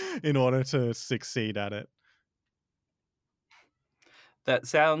tangible in order to succeed at it. That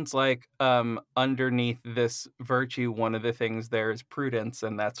sounds like, underneath this virtue, one of the things there is prudence,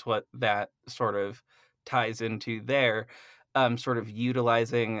 and that's what that sort of ties into there. Sort of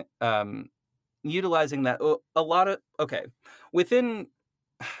utilizing that a lot of okay. Within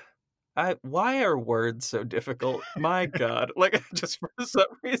I why are words so difficult? My god. Like, just for some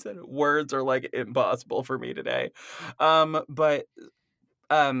reason, words are, like, impossible for me today. But,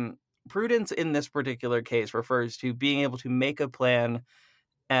 um, prudence in this particular case refers to being able to make a plan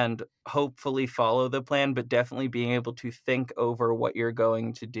and hopefully follow the plan, but definitely being able to think over what you're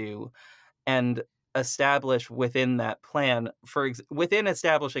going to do and establish within that plan. Within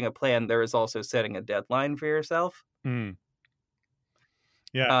establishing a plan, there is also setting a deadline for yourself. Mm.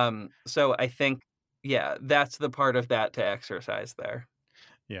 Yeah. So I think, yeah, that's the part of that to exercise there.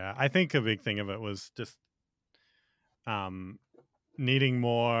 Yeah. I think a big thing of it was just um, needing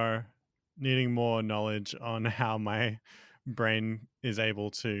more knowledge on how my brain is able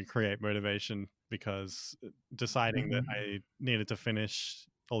to create motivation, because deciding that Mhm. I needed to finish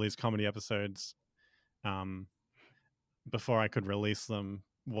all these comedy episodes um, before I could release them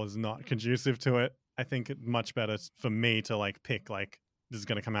was not conducive to it. I think it's much better for me to like pick like this is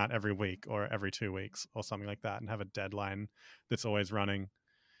going to come out every week or every 2 weeks or something like that, and have a deadline that's always running.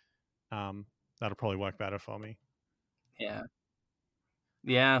 That'll probably work better for me. Yeah.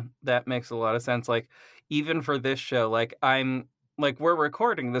 Yeah, that makes a lot of sense. Like, even for this show, we're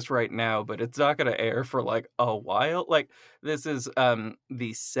recording this right now, but it's not gonna air for like a while. Like, this is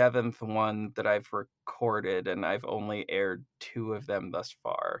the seventh one that I've recorded, and I've only aired two of them thus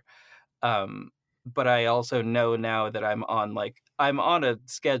far. Um, but I also know now that I'm on a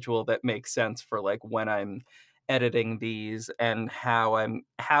schedule that makes sense for like when I'm editing these and how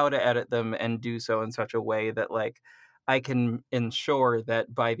to edit them and do so in such a way that like I can ensure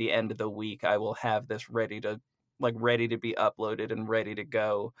that by the end of the week I will have this ready to be uploaded and ready to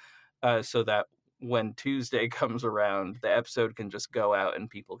go, so that when Tuesday comes around, the episode can just go out and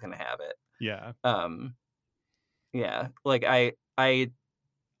people can have it. Yeah. Um, yeah, like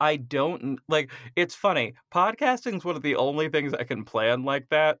I don't like, it's funny. Podcasting is one of the only things I can plan like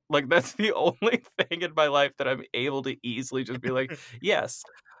that. Like, that's the only thing in my life that I'm able to easily just be like, yes,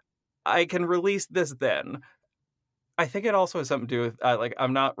 I can release this then. I think it also has something to do with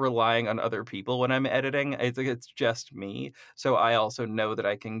I'm not relying on other people when I'm editing. It's just me. So I also know that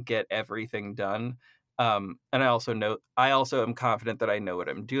I can get everything done. And I also am confident that I know what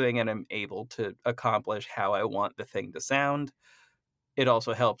I'm doing and I'm able to accomplish how I want the thing to sound. It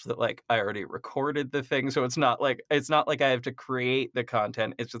also helps that like I already recorded the thing, so it's not like I have to create the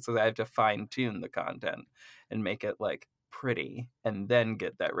content. It's just that I have to fine tune the content and make it like pretty and then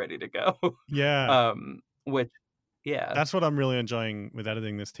get that ready to go. Yeah. Which yeah. That's what I'm really enjoying with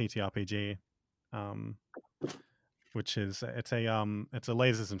editing this TTRPG, which is it's a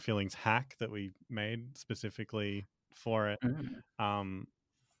lasers and feelings hack that we made specifically for it, Mm.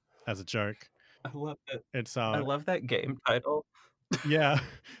 as a joke. I love that. It's I love that game title. yeah,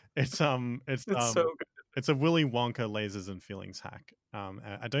 it's It's so good. it's a Willy Wonka lasers and feelings hack.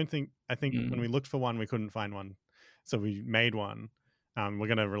 I think when Mm. we looked for one, we couldn't find one, so we made one. We're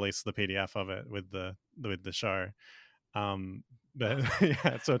gonna release the PDF of it with the show. But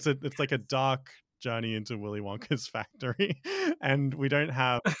yeah, so it's like a dark journey into Willy Wonka's factory, and we don't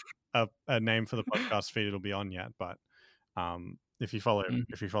have a name for the podcast feed it'll be on yet. But if you follow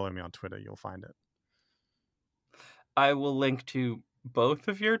Mm. me on Twitter, you'll find it. I will link to both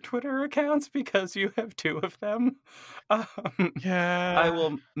of your Twitter accounts because you have two of them. Um, Yeah, I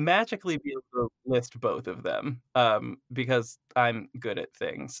will magically be able to list both of them, because I'm good at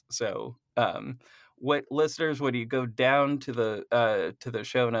things. So, what listeners, when you go down to the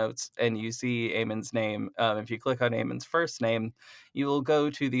show notes and you see Eamon's name, if you click on Eamon's first name, you will go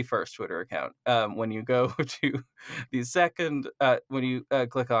to the first Twitter account. When you go to the second, when you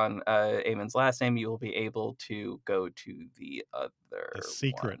click on Eamon's last name, you will be able to go to the the other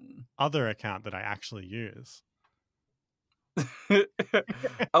secret one. other account that I actually use.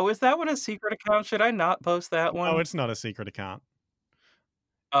 Oh, is that one a secret account? Should I not post that No, one? it's not a secret account.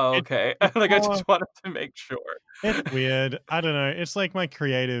 Oh, It okay. it's Like, I more just wanted to make sure. it's weird. I don't know. It's like my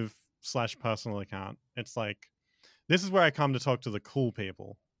creative slash personal account. It's like this is where I come to talk to the cool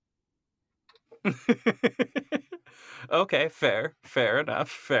people. Okay, fair enough,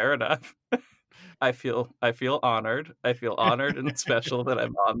 fair enough. I feel honored. I feel honored and special that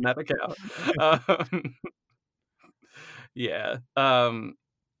I'm on that account. Um, yeah,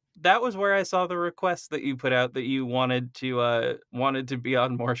 that was where I saw the request that you put out that you wanted to be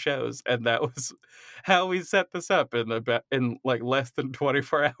on more shows, and that was how we set this up in, like, less than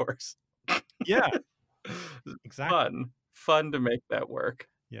 24 hours. Yeah, exactly. Fun to make that work.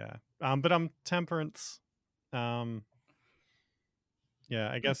 Yeah. But I'm temperance. Um, yeah,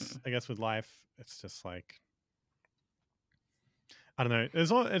 Mhm. I guess with life, it's just like I don't know.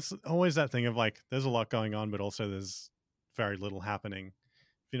 It's always that thing of like there's a lot going on, but also there's very little happening.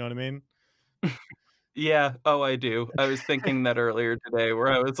 If you know what I mean? Yeah, oh, I do. I was thinking that earlier today where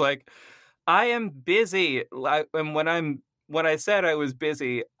I was like, "I am busy," and when I said I was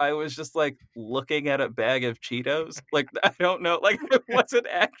busy, I was just like looking at a bag of Cheetos. Like I don't know, like I wasn't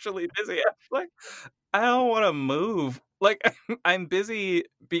actually busy. I was like, I don't want to move. Like I'm busy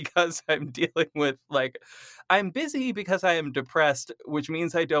because I'm dealing with I'm busy because I am depressed, which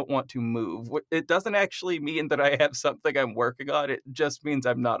means I don't want to move. It doesn't actually mean that I have something I'm working on. It just means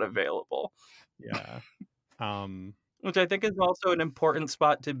I'm not available. Yeah. Um, Which I think is also an important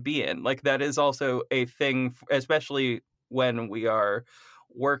spot to be in. Like, that is also a thing, especially when we are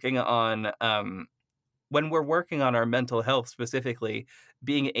working on, when we're working on our mental health specifically,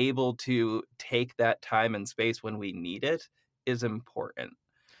 being able to take that time and space when we need it is important.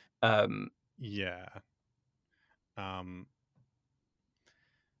 Um, yeah. Um,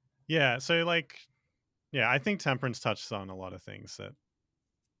 yeah. So like, yeah, I think temperance touches on a lot of things that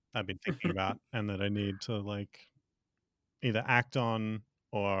I've been thinking about and that I need to like either act on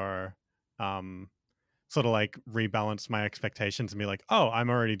or um sort of like rebalance my expectations and be like, oh, I'm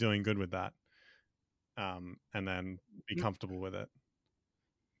already doing good with that. And then be comfortable with it.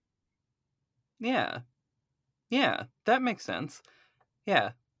 yeah, yeah, that makes sense.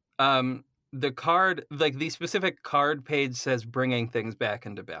 Yeah. The card, like the specific card page says bringing things back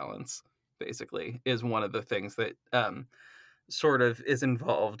into balance, basically, is one of the things that sort of is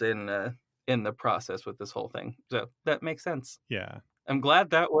involved in the process with this whole thing. So that makes sense. Yeah. I'm glad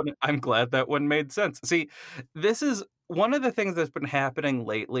that one made sense. See, this is one of the things that's been happening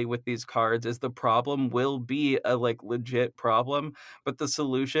lately with these cards is the problem will be a like legit problem, but the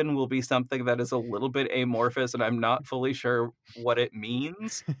solution will be something that is a little bit amorphous and I'm not fully sure what it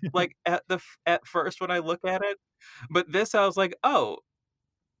means. Like at first when I look at it, but this I was like, "Oh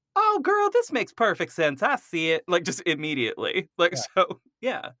girl, this makes perfect sense. I see it." Like just immediately. Like Yeah. so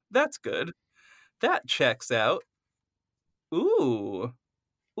yeah, that's good. That checks out. Ooh.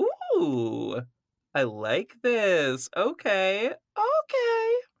 Ooh, I like this. Okay.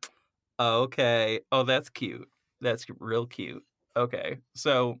 Okay. Okay. Oh, that's cute. That's real cute. Okay.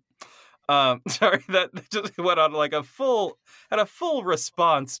 So, sorry, that just went on like had a full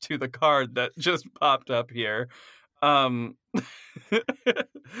response to the card that just popped up here. Um,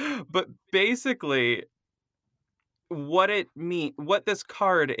 but basically, what this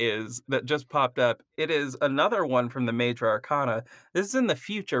card is that just popped up, it is another one from the Major Arcana. This is in the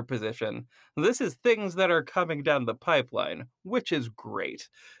future position. This is things that are coming down the pipeline, which is great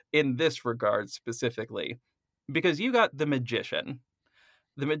in this regard specifically, because you got the Magician.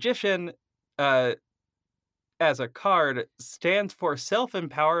 The Magician, uh, as a card, stands for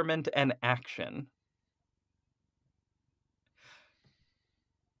self-empowerment and action,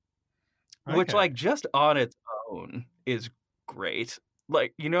 which, Okay. like, just on its own is great.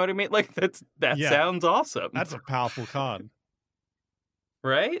 Like, you know what I mean? Like, that Yeah. sounds awesome. That's a powerful card.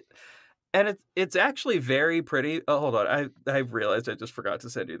 Right? And it's actually very pretty. Oh, hold on. I realized I just forgot to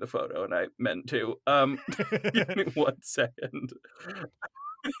send you the photo, and I meant to. Give me 1 second.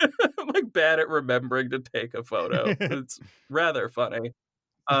 I'm, like, bad at remembering to take a photo. It's rather funny. Like,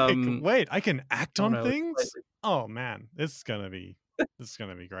 Um wait, I can act oh, on no, it's things? slightly Oh man, this is gonna be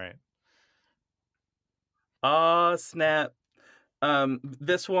great. aw, snap.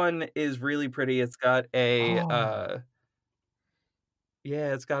 This one is really pretty. It's got a, Oh,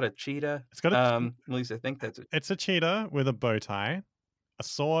 yeah, it's got a cheetah. it's got At least I think that's it. it's a cheetah with a bow tie, a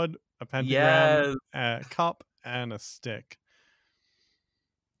sword, a pentagram, Yes. a cup, and a stick.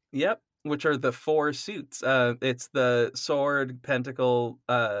 Yep, which are the 4 suits. It's the sword, pentacle,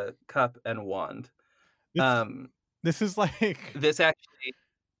 cup, and wand. This Um, this is like this actually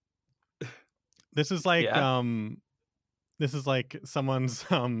this is like yeah. this is like someone's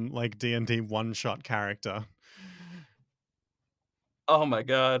like D&D one-shot character. Oh my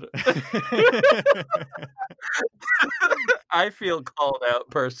god. I feel called out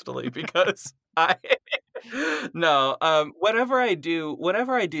personally because I no, whenever I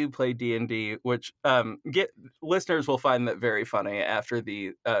do play D&D, which get listeners will find that very funny after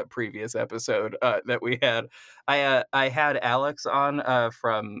the previous episode that we had. I had Alex on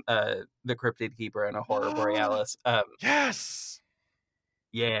from the Cryptid Keeper and a Horror Borealis. Yes.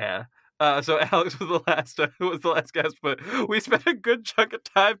 Yeah. So Alex was the last guest, but we spent a good chunk of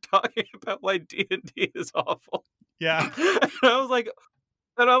time talking about why D&D is awful. Yeah.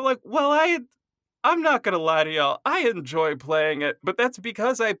 And I'm like, well, I'm not gonna lie to y'all. I enjoy playing it, but that's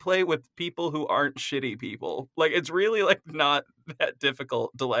because I play with people who aren't shitty people. Like, it's really like not that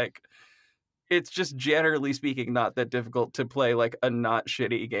difficult to like. It's just generally speaking not that difficult to play like a not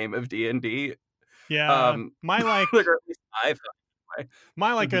shitty game of D&D. Yeah. My like Like, or at least I felt that way.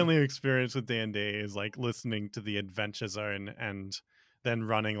 my like Mhm. only experience with D&D is like listening to the Adventure Zone and then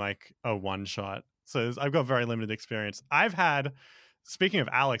running like a one shot. So I've got very limited experience. Speaking of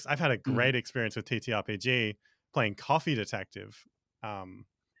Alex, I've had a great experience with TTRPG playing Coffee Detective.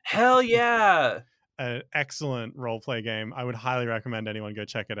 Hell yeah! An excellent role play game. I would highly recommend anyone go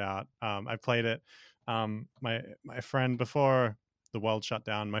check it out. I played it. My friend, before the world shut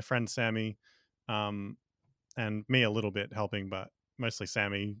down, my friend Sammy, and me a little bit helping, but mostly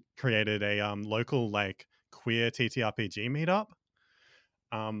Sammy, created a local like queer TTRPG meetup.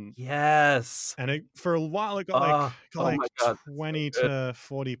 Yes. And for a while it got Oh, oh my like god, that's so 20 good. to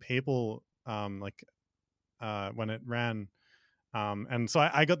 40 people when it ran. And so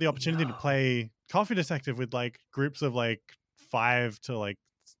I got the opportunity to Yo. play Coffee Detective with like groups of like 5 to like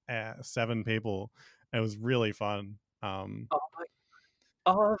 7 people. It was really fun. Oh my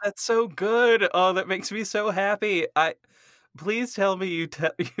oh, that's so good. Oh, that makes me so happy. Please tell me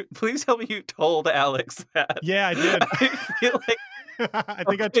please tell me you told Alex that. Yeah, I did. I feel like I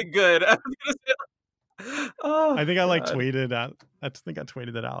think okay, good. I was gonna say oh I think I like god. tweeted at I think I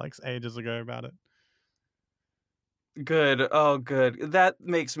tweeted at Alex ages ago about it. Good. Oh, good. That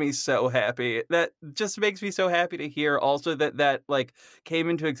makes me so happy. That just makes me so happy to hear also that like came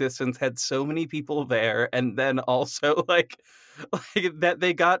into existence, had so many people there, and then also like that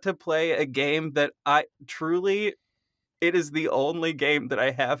they got to play a game that I truly it is the only game that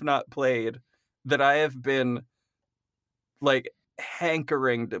I have not played that I have been like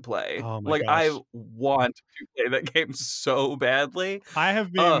hankering to play. Oh my Like I gosh. want to play that game so badly. I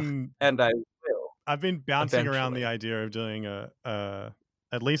have Ugh, been and I will I've been bouncing around the eventually. idea of doing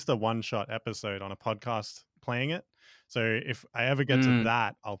at least a one-shot episode on a podcast playing it. So if I ever get to Mm.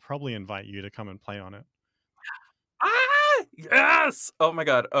 that, I'll probably invite you to come and play on it. Ah, yes! Oh my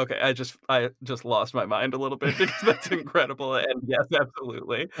god. Okay, I just lost my mind a little bit because that's incredible, and yes,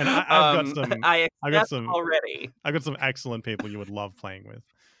 absolutely. And I've got I I've got accept some already. I've got some excellent people you would love playing with.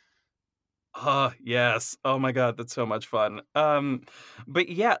 Oh, yes. Oh my god, that's so much fun. But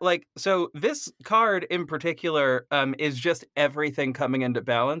yeah, like, so this card in particular, is just everything coming into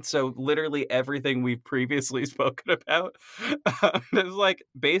balance, so literally everything we've previously spoken about. It's like,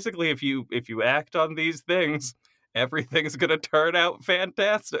 basically, if you act on these things, everything's gonna turn out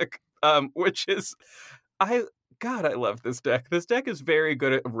fantastic, which is I God, I love this deck. This deck is very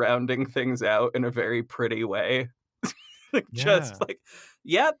good at rounding things out in a very pretty way. Like, just Yeah. like,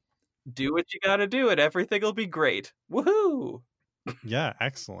 "Yep, do what you gotta do and everything'll be great. Woohoo!" Yeah,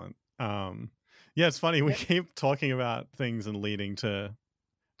 excellent. Yeah, it's funny we Yeah. keep talking about things and leading to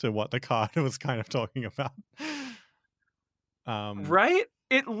what the card was kind of talking about. Um Right?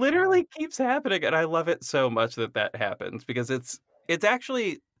 It literally keeps happening, and I love it so much that that happens because it's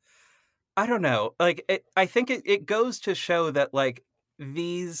actually I don't know, like, I think it goes to show that, like,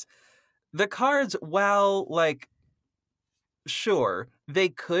 these the cards, while, like, sure, they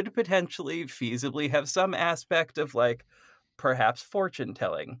could potentially feasibly have some aspect of, like, perhaps fortune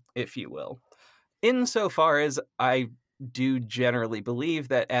telling, if you will. Insofar as I do generally believe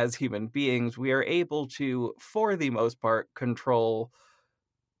that as human beings, we are able to, for the most part, control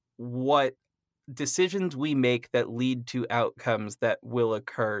what decisions we make that lead to outcomes that will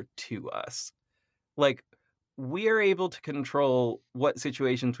occur to us. Like, we are able to control what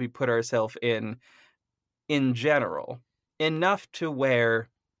situations we put ourselves in general, enough to where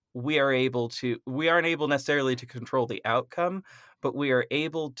we aren't able necessarily to control the outcome, but we are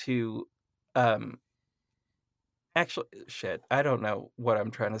able to um actually, shit, I don't know what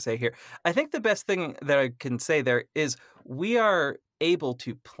I'm trying to say here. I think the best thing that I can say there is we are able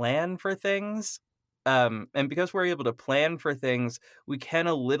to plan for things. And because we're able to plan for things, we can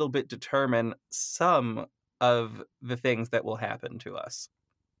a little bit determine some of the things that will happen to us.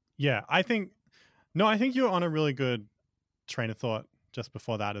 yeah, I think you're on a really good train of thought just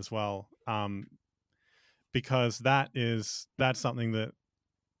before that as well. Because that's something that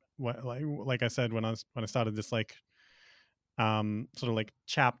like I said when I started this like sort of like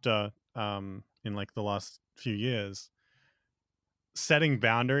chapter in like the last few years, setting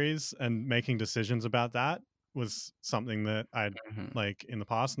boundaries and making decisions about that was something that I'd Mhm. like in the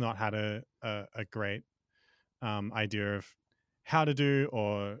past not had a great idea of how to do,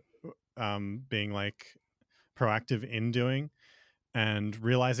 or being like proactive in doing, and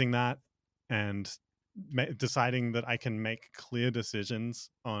realizing that, and deciding that I can make clear decisions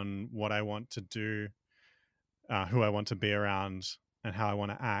on what I want to do, who I want to be around, and how I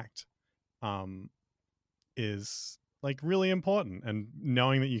want to act, um, is like really important. And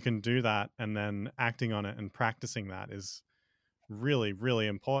knowing that you can do that and then acting on it and practicing that is really, really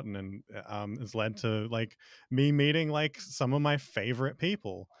important. And has led to like me meeting like some of my favorite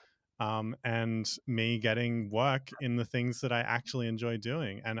people. and me getting work in the things that I actually enjoy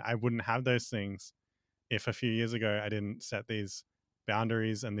doing. And I wouldn't have those things if a few years ago I didn't set these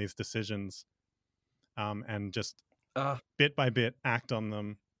boundaries and these decisions, and just Uh, bit by bit act on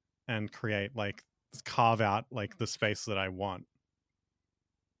them and create, like, carve out like the space that I want.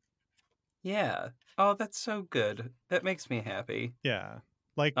 yeah. Oh, that's so good. That makes me happy. Yeah.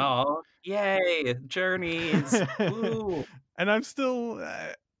 Like, Oh, yay! Journeys. Woo. and I'm still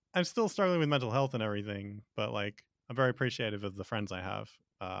struggling with mental health and everything, but like I'm very appreciative of the friends I have,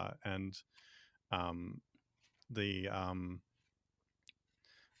 and um the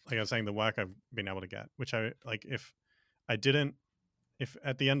like I was saying, the work I've been able to get, which I like. If at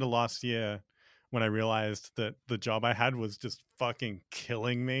the end of last year, when I realized that the job I had was just fucking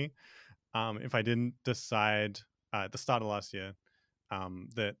killing me, if I didn't decide at the start of last year,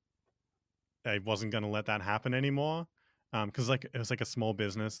 that I wasn't going to let that happen anymore, because like it was like a small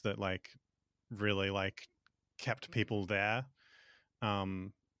business that like really like kept people there,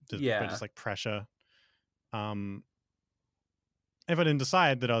 just by Yeah. just like pressure. Um, if I didn't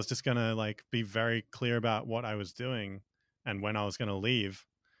decide that I was just gonna like be very clear about what I was doing and when I was gonna leave,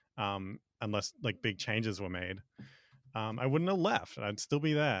 unless like big changes were made, I wouldn't have left. I'd still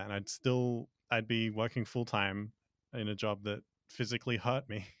be there, and I'd be working full time in a job that physically hurt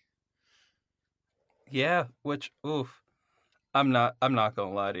me. Yeah. Which, oof. I'm not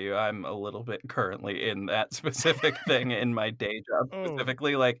gonna lie to you. I'm a little bit currently in that specific thing in my day job Oh,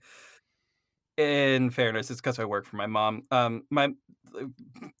 specifically. Like, in fairness, it's because I work for my mom.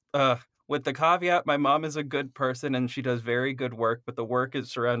 Uh, with the caveat, my mom is a good person and she does very good work, but the work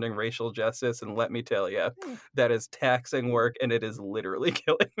is surrounding racial justice, and let me tell you, that is taxing work, and it is literally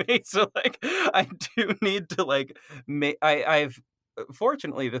killing me. So, like, I do need to like make. I've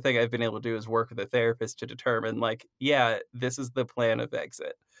fortunately the thing I've been able to do is work with a therapist to determine, like, yeah, this is the plan of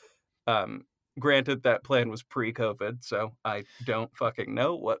exit. Um, Granted, that plan was pre-COVID, so I don't fucking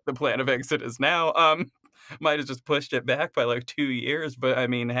know what the plan of exit is now. Might have just pushed it back by like 2 years, but I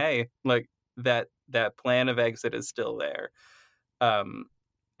mean, hey, like that plan of exit is still there. Um,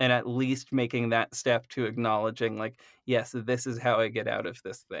 and at least making that step to acknowledging, like, yes, this is how I get out of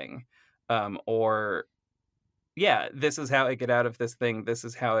this thing, or yeah, this is how I get out of this thing. This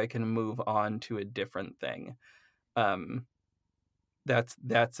is how I can move on to a different thing. Um,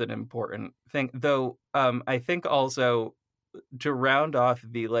 that's an important thing, though. I think also to round off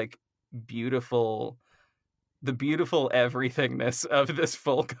the like beautiful the beautiful everythingness of this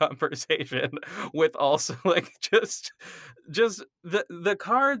full conversation with also like just the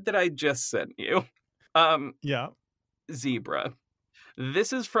card that I just sent you. Um yeah. Zebra.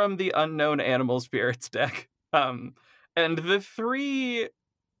 This is from the Unknown Animal Spirits deck. And the three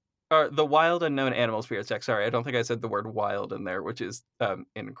are the Wild Unknown Animal Spirits deck. Sorry, I don't think I said the word wild in there, which is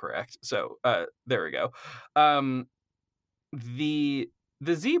incorrect. So there we go. Um the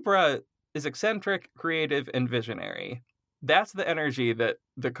the zebra is eccentric, creative, and visionary. That's the energy that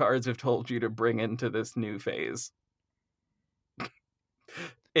the cards have told you to bring into this new phase.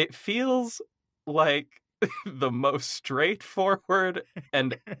 It feels like the most straightforward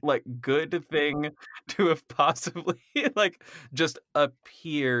and like good thing to have possibly like just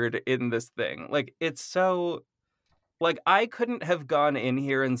appeared in this thing. Like, it's so like I couldn't have gone in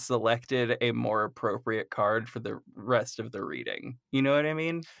here and selected a more appropriate card for the rest of the reading. You know what I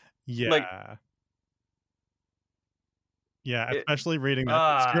mean? Like, Yeah. Yeah, it, especially reading that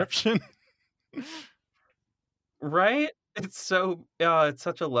ah, description. right? It's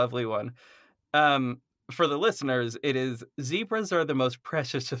such a lovely one. Um, for the listeners, it is zebras are the most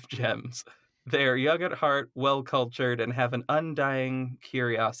precious of gems. They are young at heart, well cultured, and have an undying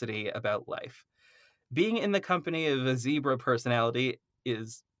curiosity about life. Being in the company of a zebra personality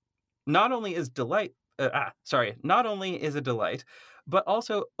is not only is a delight, but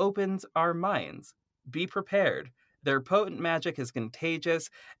also opens our minds. Be prepared. Their potent magic is contagious,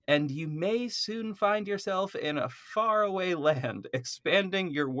 and you may soon find yourself in a faraway land, expanding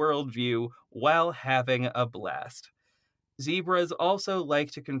your worldview while having a blast. Zebras also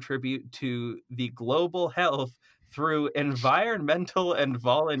like to contribute to the global health through environmental and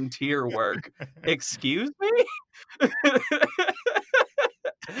volunteer work. Excuse me?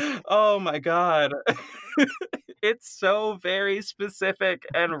 Oh my god. It's so very specific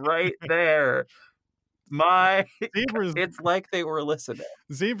and right there. My Zebras it's like they were listening.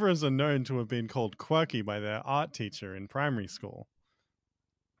 zebras are known to have been called quirky by their art teacher in primary school.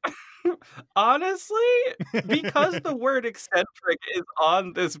 Honestly, because the word eccentric is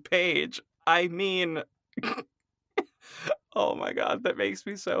on this page, I mean, oh my god, that makes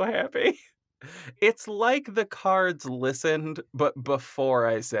me so happy. It's like the cards listened, but before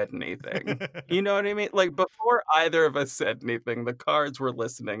I said anything. You know what I mean? Like, before either of us said anything, the cards were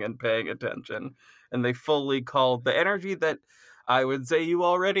listening and paying attention, and they fully called the energy that I would say you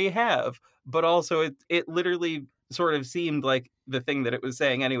already have, but also it literally sort of seemed like the thing that it was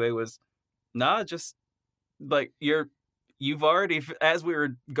saying anyway was, "Nah, just, like, you've already as we were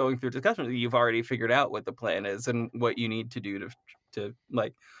going through discussion, you've already figured out what the plan is and what you need to do to,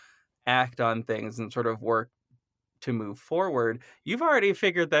 like, act on things and sort of work to move forward, you've already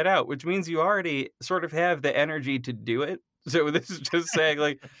figured that out, which means you already sort of have the energy to do it. So this is just saying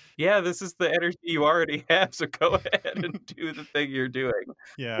like, yeah, this is the energy you already have, so go ahead and do the thing you're doing,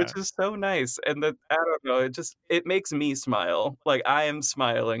 which Yeah. is so nice. And that I don't know, it makes me smile. Like I am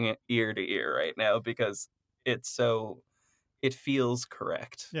smiling ear to ear right now because it's so it feels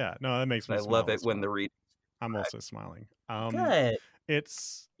correct. Yeah. No, that makes And me I love smile it as when well. the read I'm also smiling. good.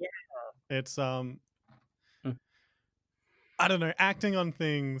 It's Yeah. it's I don't know, acting on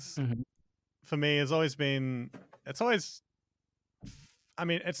things Mhm. for me has always been it's always I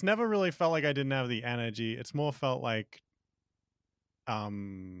mean, it's never really felt like I didn't have the energy. It's more felt like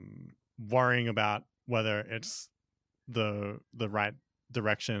um worrying about whether it's the right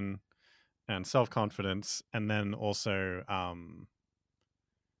direction and self-confidence, and then also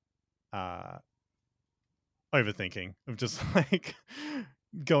uh overthinking of just like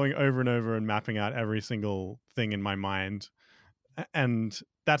going over and over and mapping out every single thing in my mind. And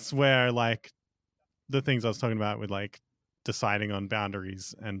that's where like the things I was talking about with like deciding on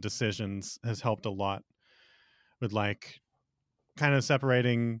boundaries and decisions has helped a lot with like kind of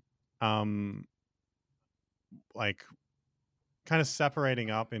separating um like kind of separating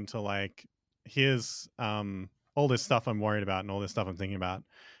up into like here's all this stuff I'm worried about and all this stuff I'm thinking about,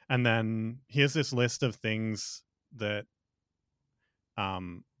 and then here's this list of things that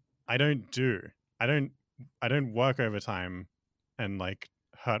um I don't do. I don't I don't work overtime and like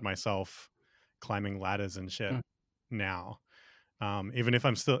hurt myself climbing ladders and shit Mm, now. Even if I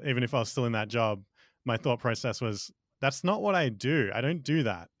was still in that job, my thought process was that's not what I do. I don't do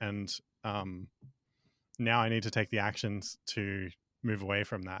that. And now I need to take the actions to move away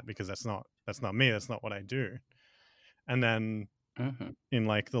from that because that's not me. That's not what I do. And then mhm, in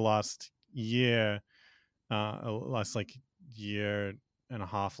like the last year, last like year and a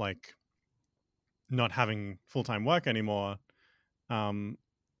half, like not having full time work anymore, um,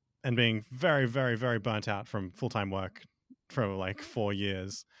 and being very, very, very burnt out from full time work for like 4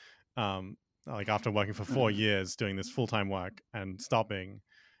 years. Like after working for four mhm, years doing this full time work and stopping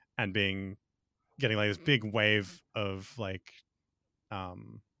and being getting like this big wave of like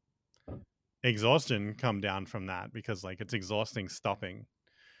um, exhaustion come down from that because like it's exhausting stopping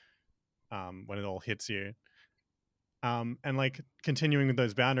when it all hits you. And like continuing with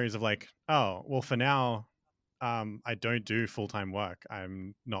those boundaries of like, oh, well, for now, I don't do full time work.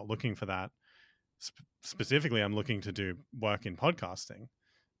 I'm not looking for that. Specifically, I'm looking to do work in podcasting.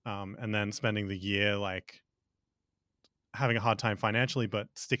 And then spending the year like having a hard time financially, but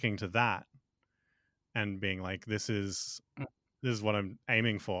sticking to that and being like, mm, this is what I'm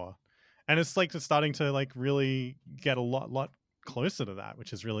aiming for. And it's like it's starting to like really get a lot closer to that,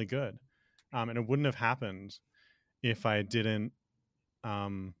 which is really good. And it wouldn't have happened if I didn't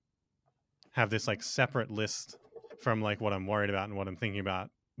um, have this like separate list from like what I'm worried about and what I'm thinking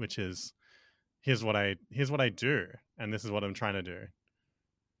about, which is here's what I do, and this is what I'm trying to do.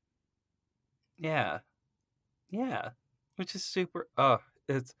 yeah, yeah, which is super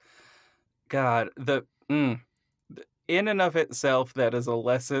it's God, in and of itself, that is a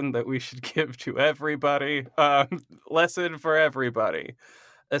lesson that we should give to everybody, lesson for everybody.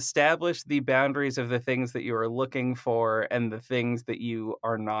 Establish the boundaries of the things that you are looking for and the things that you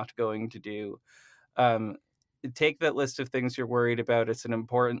are not going to do. Um, take that list of things you're worried about. It's an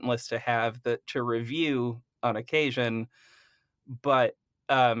important list to have that to review on occasion, but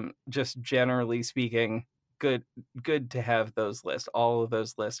just generally speaking, good good to have those lists, all of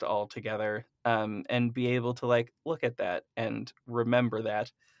those lists all together, and be able to like look at that and remember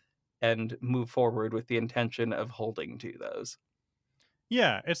that and move forward with the intention of holding to those.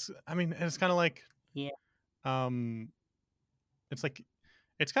 Yeah, it's I mean it's kind of like Yeah. um, it's like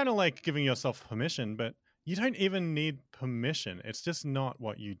it's kind of like giving yourself permission, but you don't even need permission. It's just not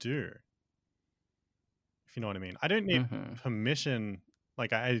what you do. If you know what I mean. I don't need Hmm. permission.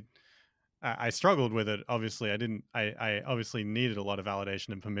 Like I struggled with it. Obviously, I obviously needed a lot of validation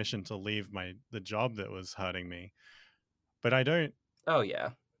and permission to leave the job that was hurting me. But Oh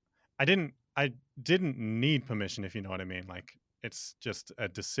yeah. I didn't need permission, if you know what I mean. Like it's just a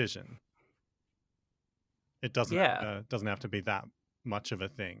decision. It Yeah. doesn't have to be that much of a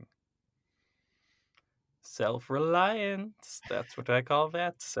thing. Self-reliance. That's what I call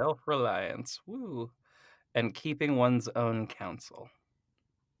that. Self-reliance. Woo. And keeping one's own counsel,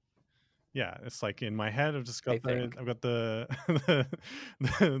 Yeah, it's like in my head, I've just I got think. the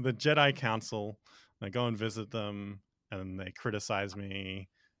Jedi Council. I go and visit them, and they criticize me,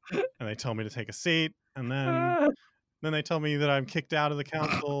 and they tell me to take a seat, and then they tell me that I'm kicked out of the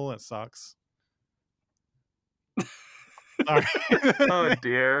council. It sucks. Sorry, Oh that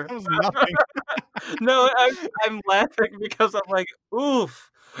dear. was nothing. No, I'm laughing because I'm like, oof.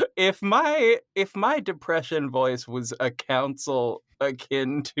 If my depression voice was a counsel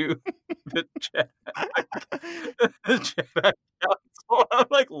akin to the the Jedi Council, I'm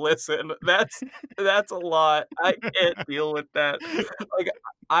like, listen, that's a lot. I can't deal with that. Like,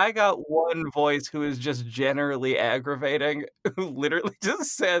 I got one voice who is just generally aggravating, who literally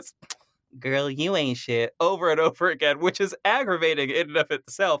just says, "Girl, you ain't shit," over and over again, which is aggravating in and of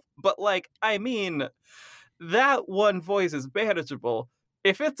itself. But like, I mean, that one voice is manageable.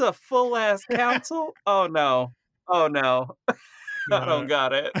 If it's a full ass council, oh no. Oh no. I No, don't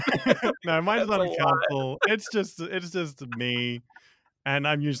got it. no, mine's That's not a a lot. council. It's just me, and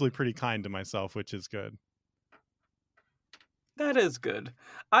I'm usually pretty kind to myself, which is good. That is good.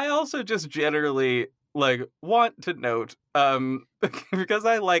 I also just generally like want to note, because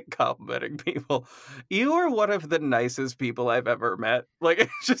I like complimenting people. You are one of the nicest people I've ever met. Like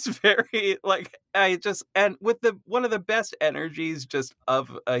it's just very like I just and with the one of the best energies just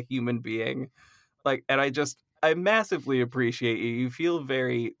of a human being. Like and I massively appreciate you. You feel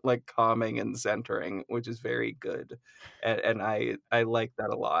very like calming and centering, which is very good. And I like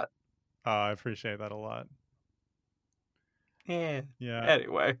that a lot. Oh, I appreciate that a lot. Yeah. Yeah,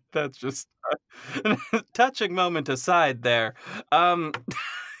 Anyway, that's just touching moment aside there. Um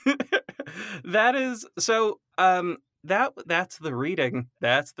that is so that's the reading.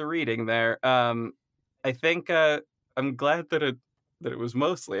 That's the reading there. I think I'm glad that it was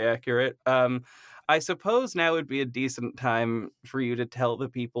mostly accurate. I suppose now would be a decent time for you to tell the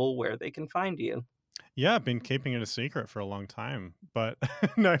people where they can find you. yeah, I've been keeping it a secret for a long time, but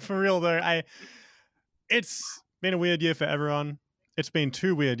no, for real though, it's been a weird year for everyone. It's been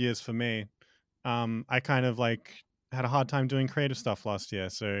 2 weird years for me. I kind of like had a hard time doing creative stuff last year,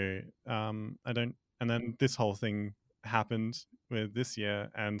 so I don't. And then this whole thing happened with this year,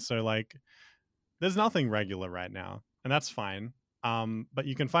 and so like there's nothing regular right now, and that's fine. But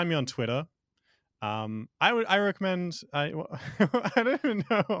you can find me on Twitter. I recommend. I don't even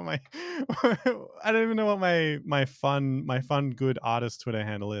know what my I don't even know what my fun good artist Twitter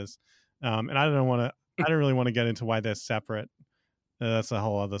handle is. And I don't really want to get into why they're separate. That's a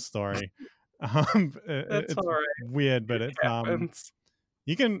whole other story. That's all It's right. weird, but It it's happens.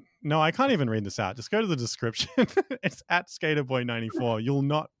 you can no, I can't even read this out. Just go to the description. It's at Skaterboy94. You'll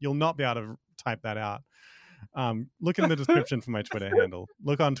not be able to type that out. Look in the description for my Twitter handle.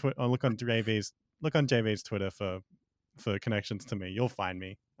 Look on JV's Twitter for connections to me. You'll find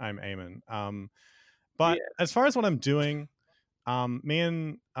me. I'm Aemyn. Yeah. But as far as what I'm doing, me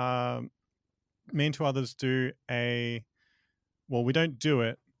and two others do a we don't do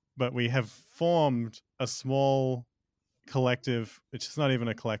it, but we have formed a small collective. It's just not even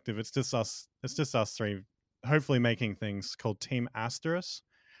a collective. It's just us. It's just us three, hopefully making things called Team Asterisk.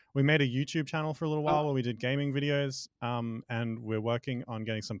 We made a YouTube channel for a little Oh, while where we did gaming videos, and we're working on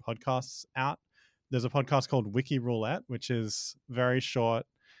getting some podcasts out. There's a podcast called Wiki Roulette, which is very short,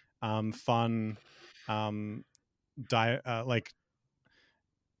 fun, like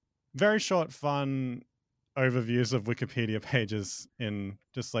very short, fun overviews of Wikipedia pages in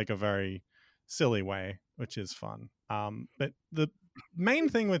just like a very silly way, which is fun. But the main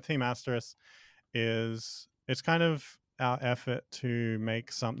thing with Team Asterisk is it's kind of our effort to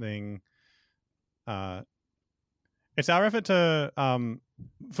make something. Uh, it's our effort to,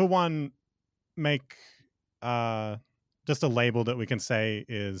 for one, make just a label that we can say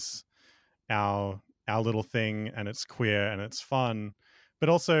is our little thing, and it's queer and it's fun, but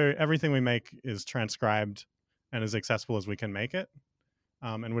also everything we make is transcribed and as accessible as we can make it.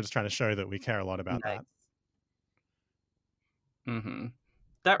 And we're just trying to show that we care a lot about nice. that. Mm-hmm.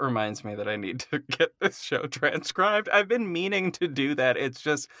 That reminds me that I need to get this show transcribed. I've been meaning to do that. It's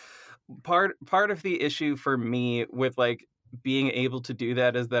just part of the issue for me with like being able to do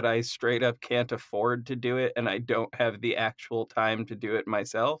that is that I straight up can't afford to do it and I don't have the actual time to do it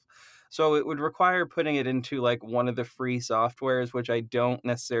myself. So it would require putting it into like one of the free softwares, which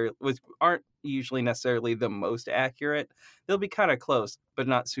which aren't usually necessarily the most accurate. They'll be kind of close, but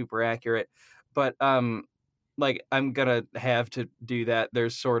not super accurate. But like I'm gonna have to do that.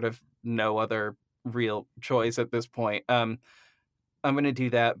 There's sort of no other real choice at this point. I'm gonna do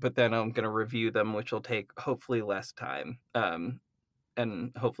that, but then I'm gonna review them, which will take hopefully less time.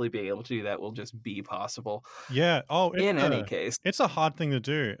 And hopefully being able to do that will just be possible. Yeah. Oh, In any case, it's a hard thing to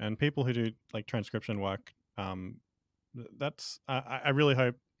do, and people who do like transcription work, that's I really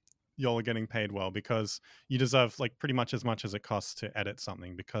hope y'all are getting paid well, because you deserve like pretty much as it costs to edit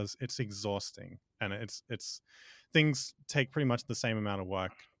something, because it's exhausting, and it's things take pretty much the same amount of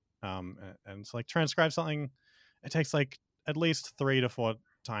work. And it's like transcribe something, it takes like at least 3 to 4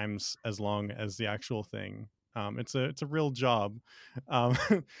 times as long as the actual thing. It's a real job. um,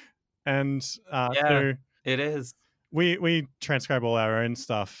 and yeah, so it is. we transcribe all our own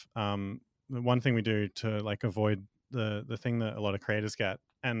stuff. The one thing we do to like avoid the thing that a lot of creators get,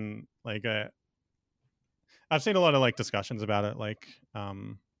 and like I've seen a lot of like discussions about it, like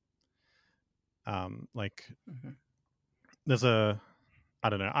Mhm. there's a, I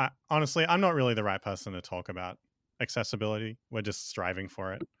don't know, I honestly, I'm not really the right person to talk about accessibility. We're just striving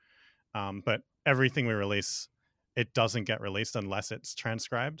for it. But everything we release, it doesn't get released unless it's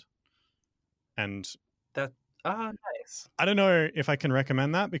transcribed. And That nice. I don't know if I can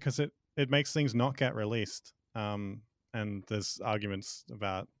recommend that, because it makes things not get released. And there's arguments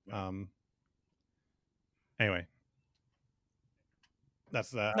about anyway.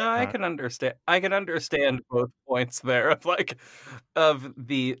 That's the No, I can understand. I can understand both points there of like of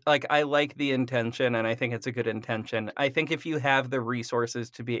the like I like the intention and I think it's a good intention. I think if you have the resources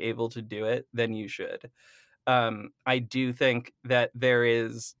to be able to do it, then you should. I do think that there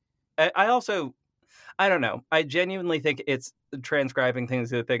is I also I don't know. I genuinely think it's transcribing things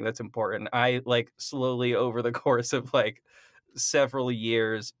is the thing that's important. I like slowly over the course of like several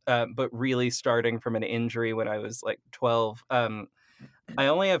years, but really starting from an injury when I was like 12. I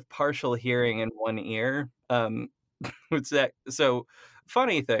only have partial hearing in one ear. What's that? So,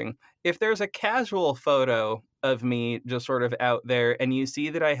 funny thing, if there's a casual photo of me just sort of out there and you see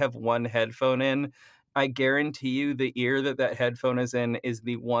that I have one headphone in, I guarantee you the ear that that headphone is in is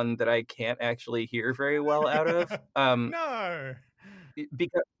the one that I can't actually hear very well out of. no.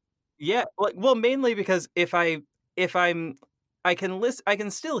 Because yeah, like well, mainly because if I'm I can listen, I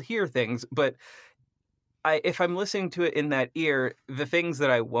can still hear things, but if I'm listening to it in that ear, the things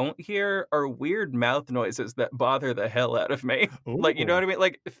that I won't hear are weird mouth noises that bother the hell out of me. Like, you know Ooh. what I mean?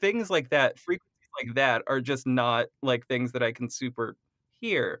 Like things like that, frequencies like that are just not like things that I can super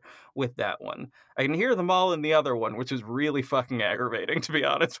hear with that one. I can hear them all in the other one, which is really fucking aggravating to be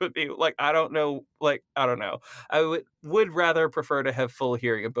honest with you. Like I don't know, like I don't know. I would rather prefer to have full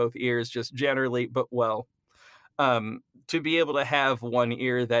hearing of both ears just generally, but well, to be able to have one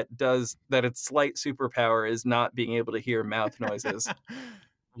ear that does that its slight superpower is not being able to hear mouth noises.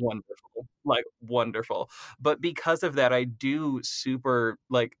 Wonderful, like wonderful. But because of that, I do super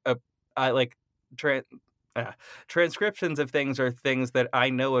like I like tran uh, transcriptions of things are things that I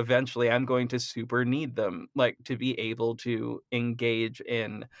know eventually I'm going to super need them, like to be able to engage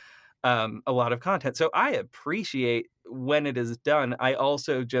in a lot of content. So I appreciate when it is done. I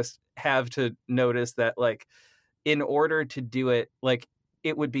also just have to notice that like in order to do it, like,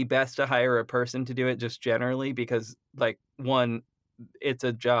 it would be best to hire a person to do it just generally because, like, 1, it's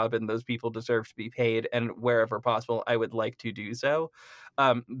a job and those people deserve to be paid, and wherever possible, I would like to do so.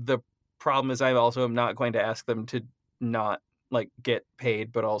 The problem is I also am not going to ask them to not, like, get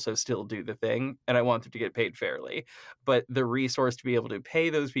paid, but also still do the thing, and I want them to get paid fairly. But the resource to be able to pay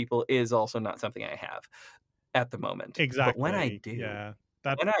those people is also not something I have at the moment. But Exactly. Yeah.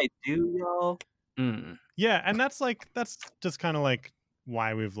 That's when I do, y'all, mm. yeah, and that's just kind of like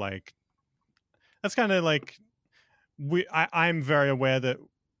why we've like that's kind of like I'm very aware that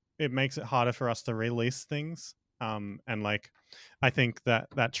it makes it harder for us to release things. And like I think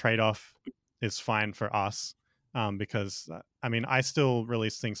that trade-off is fine for us, because I mean I still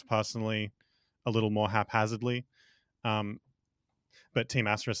release things personally a little more haphazardly. Um, but Team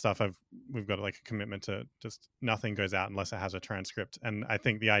Astra stuff, we've got like a commitment to just nothing goes out unless it has a transcript. And I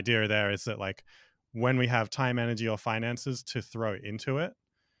think the idea there is that like when we have time, energy, or finances to throw into it,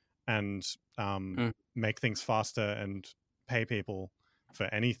 and Mm. make things faster and pay people for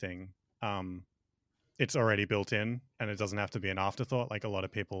anything, it's already built in and it doesn't have to be an afterthought like a lot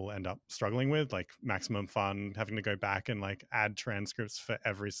of people end up struggling with, like Maximum Fun having to go back and like add transcripts for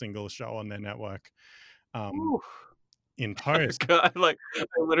every single show on their network, um, Ooh. in post. God, like I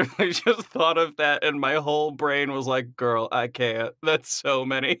literally just thought of that and my whole brain was like, "Girl, I can't. That's so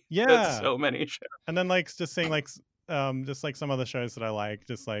many. That's Yeah. so many shows." And then like just seeing like just like some other shows that I like,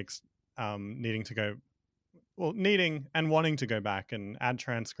 just like needing to go, well, needing and wanting to go back and add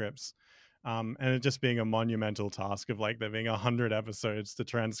transcripts, and it just being a monumental task of like there being 100 episodes to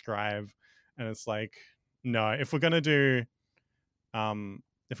transcribe. And it's like, no, if we're gonna do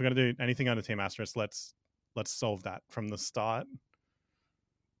If we're gonna do anything under Team Asterisk, let's solve that from the start.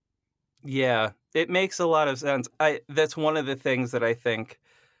 Yeah, it makes a lot of sense. That's one of the things that I think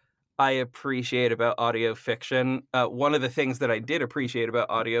I appreciate about audio fiction. One of the things that I did appreciate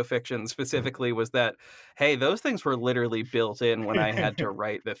about audio fiction specifically was that, hey, those things were literally built in when I had to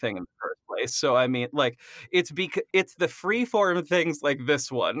write the thing in the first place. So I mean, like, it's the freeform things like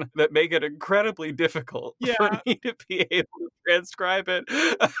this one that make it incredibly difficult for Yeah. me to be able to transcribe it.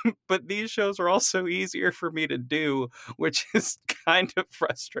 But these shows are also easier for me to do, which is kind of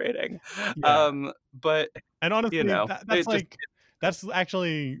frustrating. Yeah. But And you honestly, know, that's like that's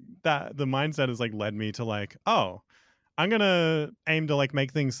actually that the mindset has like led me to like, oh, I'm gonna aim to like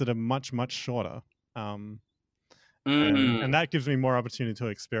make things that are much shorter. And that gives me more opportunity to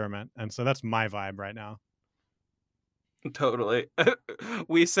experiment. And so that's my vibe right now. Totally.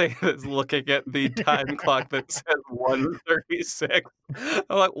 We say this looking at the time clock that says 1:36.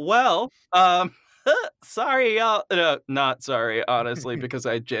 I'm like, well, sorry, y'all. No, not sorry, honestly, because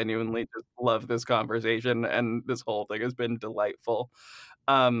I genuinely just love this conversation and this whole thing has been delightful.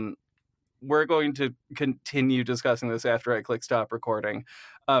 Um, we're going to continue discussing this after I click stop recording,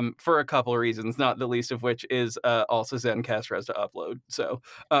 for a couple of reasons, not the least of which is also Zencastr has to upload. So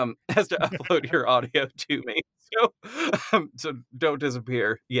has to upload your audio to me. So so don't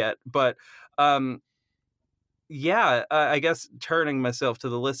disappear yet. But um, yeah, I guess turning myself to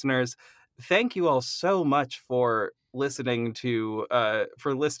the listeners, thank you all so much for listening to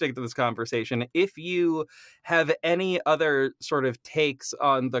this conversation. If you have any other sort of takes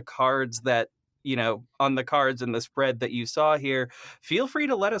on the cards that on the cards and the spread that you saw here, feel free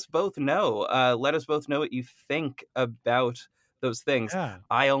to let us both know. Let us both know what you think about those things. Yeah.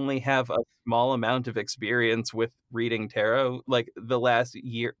 I only have a small amount of experience with reading tarot, like the last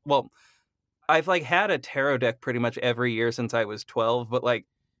year. Well, I've, like, had a tarot deck pretty much every year since I was 12, but, like,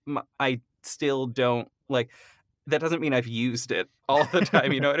 I still don't like, that doesn't mean I've used it all the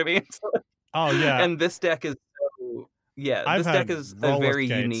time, you know what I mean? So, Oh yeah. and this deck is so yeah, I've this deck had is a roller very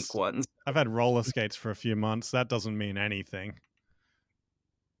unique skates. one. I've had roller skates for a few months. That doesn't mean anything.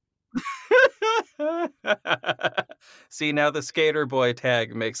 See, now the skater boy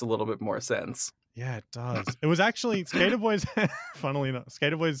tag makes a little bit more sense. Yeah, it does. It was actually Skater Boys, funnily enough,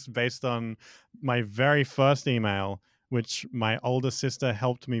 Skater Boys based on my very first email, which my older sister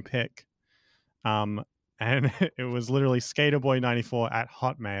helped me pick. And it was literally skaterboy94 at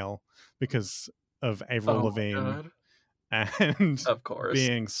Hotmail because of Avril Oh my Lavigne god. and Of course.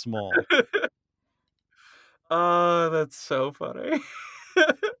 being small. Oh, that's so funny.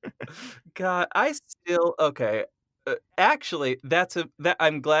 God, I still okay. Actually, that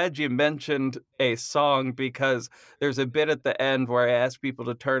I'm glad you mentioned a song because there's a bit at the end where I ask people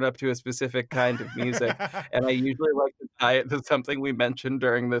to turn up to a specific kind of music, and I usually like to tie it to something we mentioned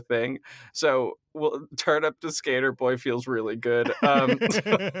during the thing. So, we'll turn up to Skater Boy feels really good. Um,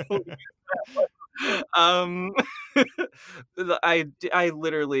 I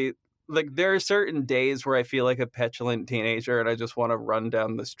literally like there are certain days where I feel like a petulant teenager and I just want to run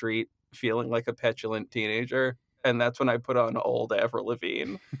down the street feeling like a petulant teenager, and that's when I put on old Avril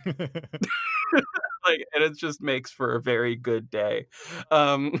Lavigne. Like, and it just makes for a very good day.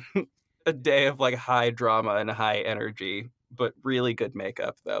 Um, a day of like high drama and high energy, but really good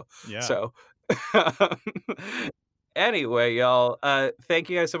makeup though. Yeah. So um, anyway, y'all, thank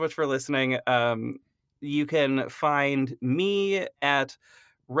you guys so much for listening. You can find me at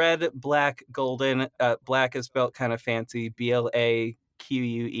Red Black Golden. Black is spelled kind of fancy,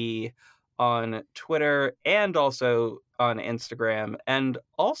 BLAQUE, on Twitter and also on Instagram and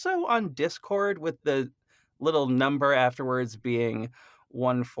also on Discord with the little number afterwards being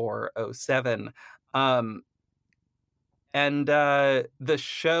 1407. And the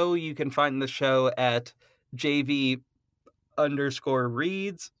show, you can find the show at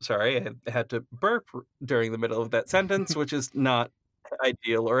JV_reads. Sorry, I had to burp during the middle of that sentence, which is not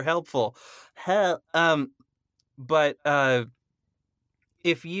ideal or helpful. But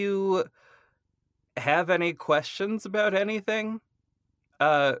if you have any questions about anything,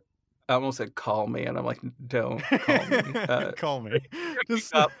 I almost said call me, and I'm like, don't call me. Call me. Pick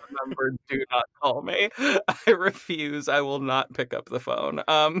up the number, do not call me. I refuse. I will not pick up the phone.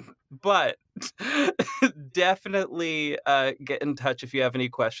 But definitely get in touch if you have any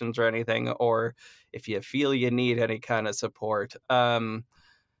questions or anything, or if you feel you need any kind of support.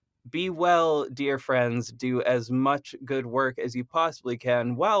 Be well, dear friends. Do as much good work as you possibly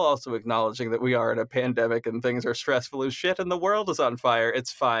can while also acknowledging that we are in a pandemic and things are stressful as shit and the world is on fire.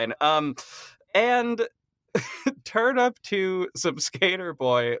 It's fine. And turn up to some Skater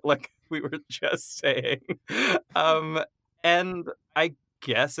Boy, like we were just saying. And I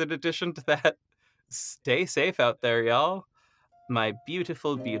guess in addition to that, stay safe out there, y'all. My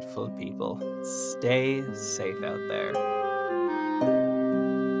beautiful, beautiful people. Stay safe out there.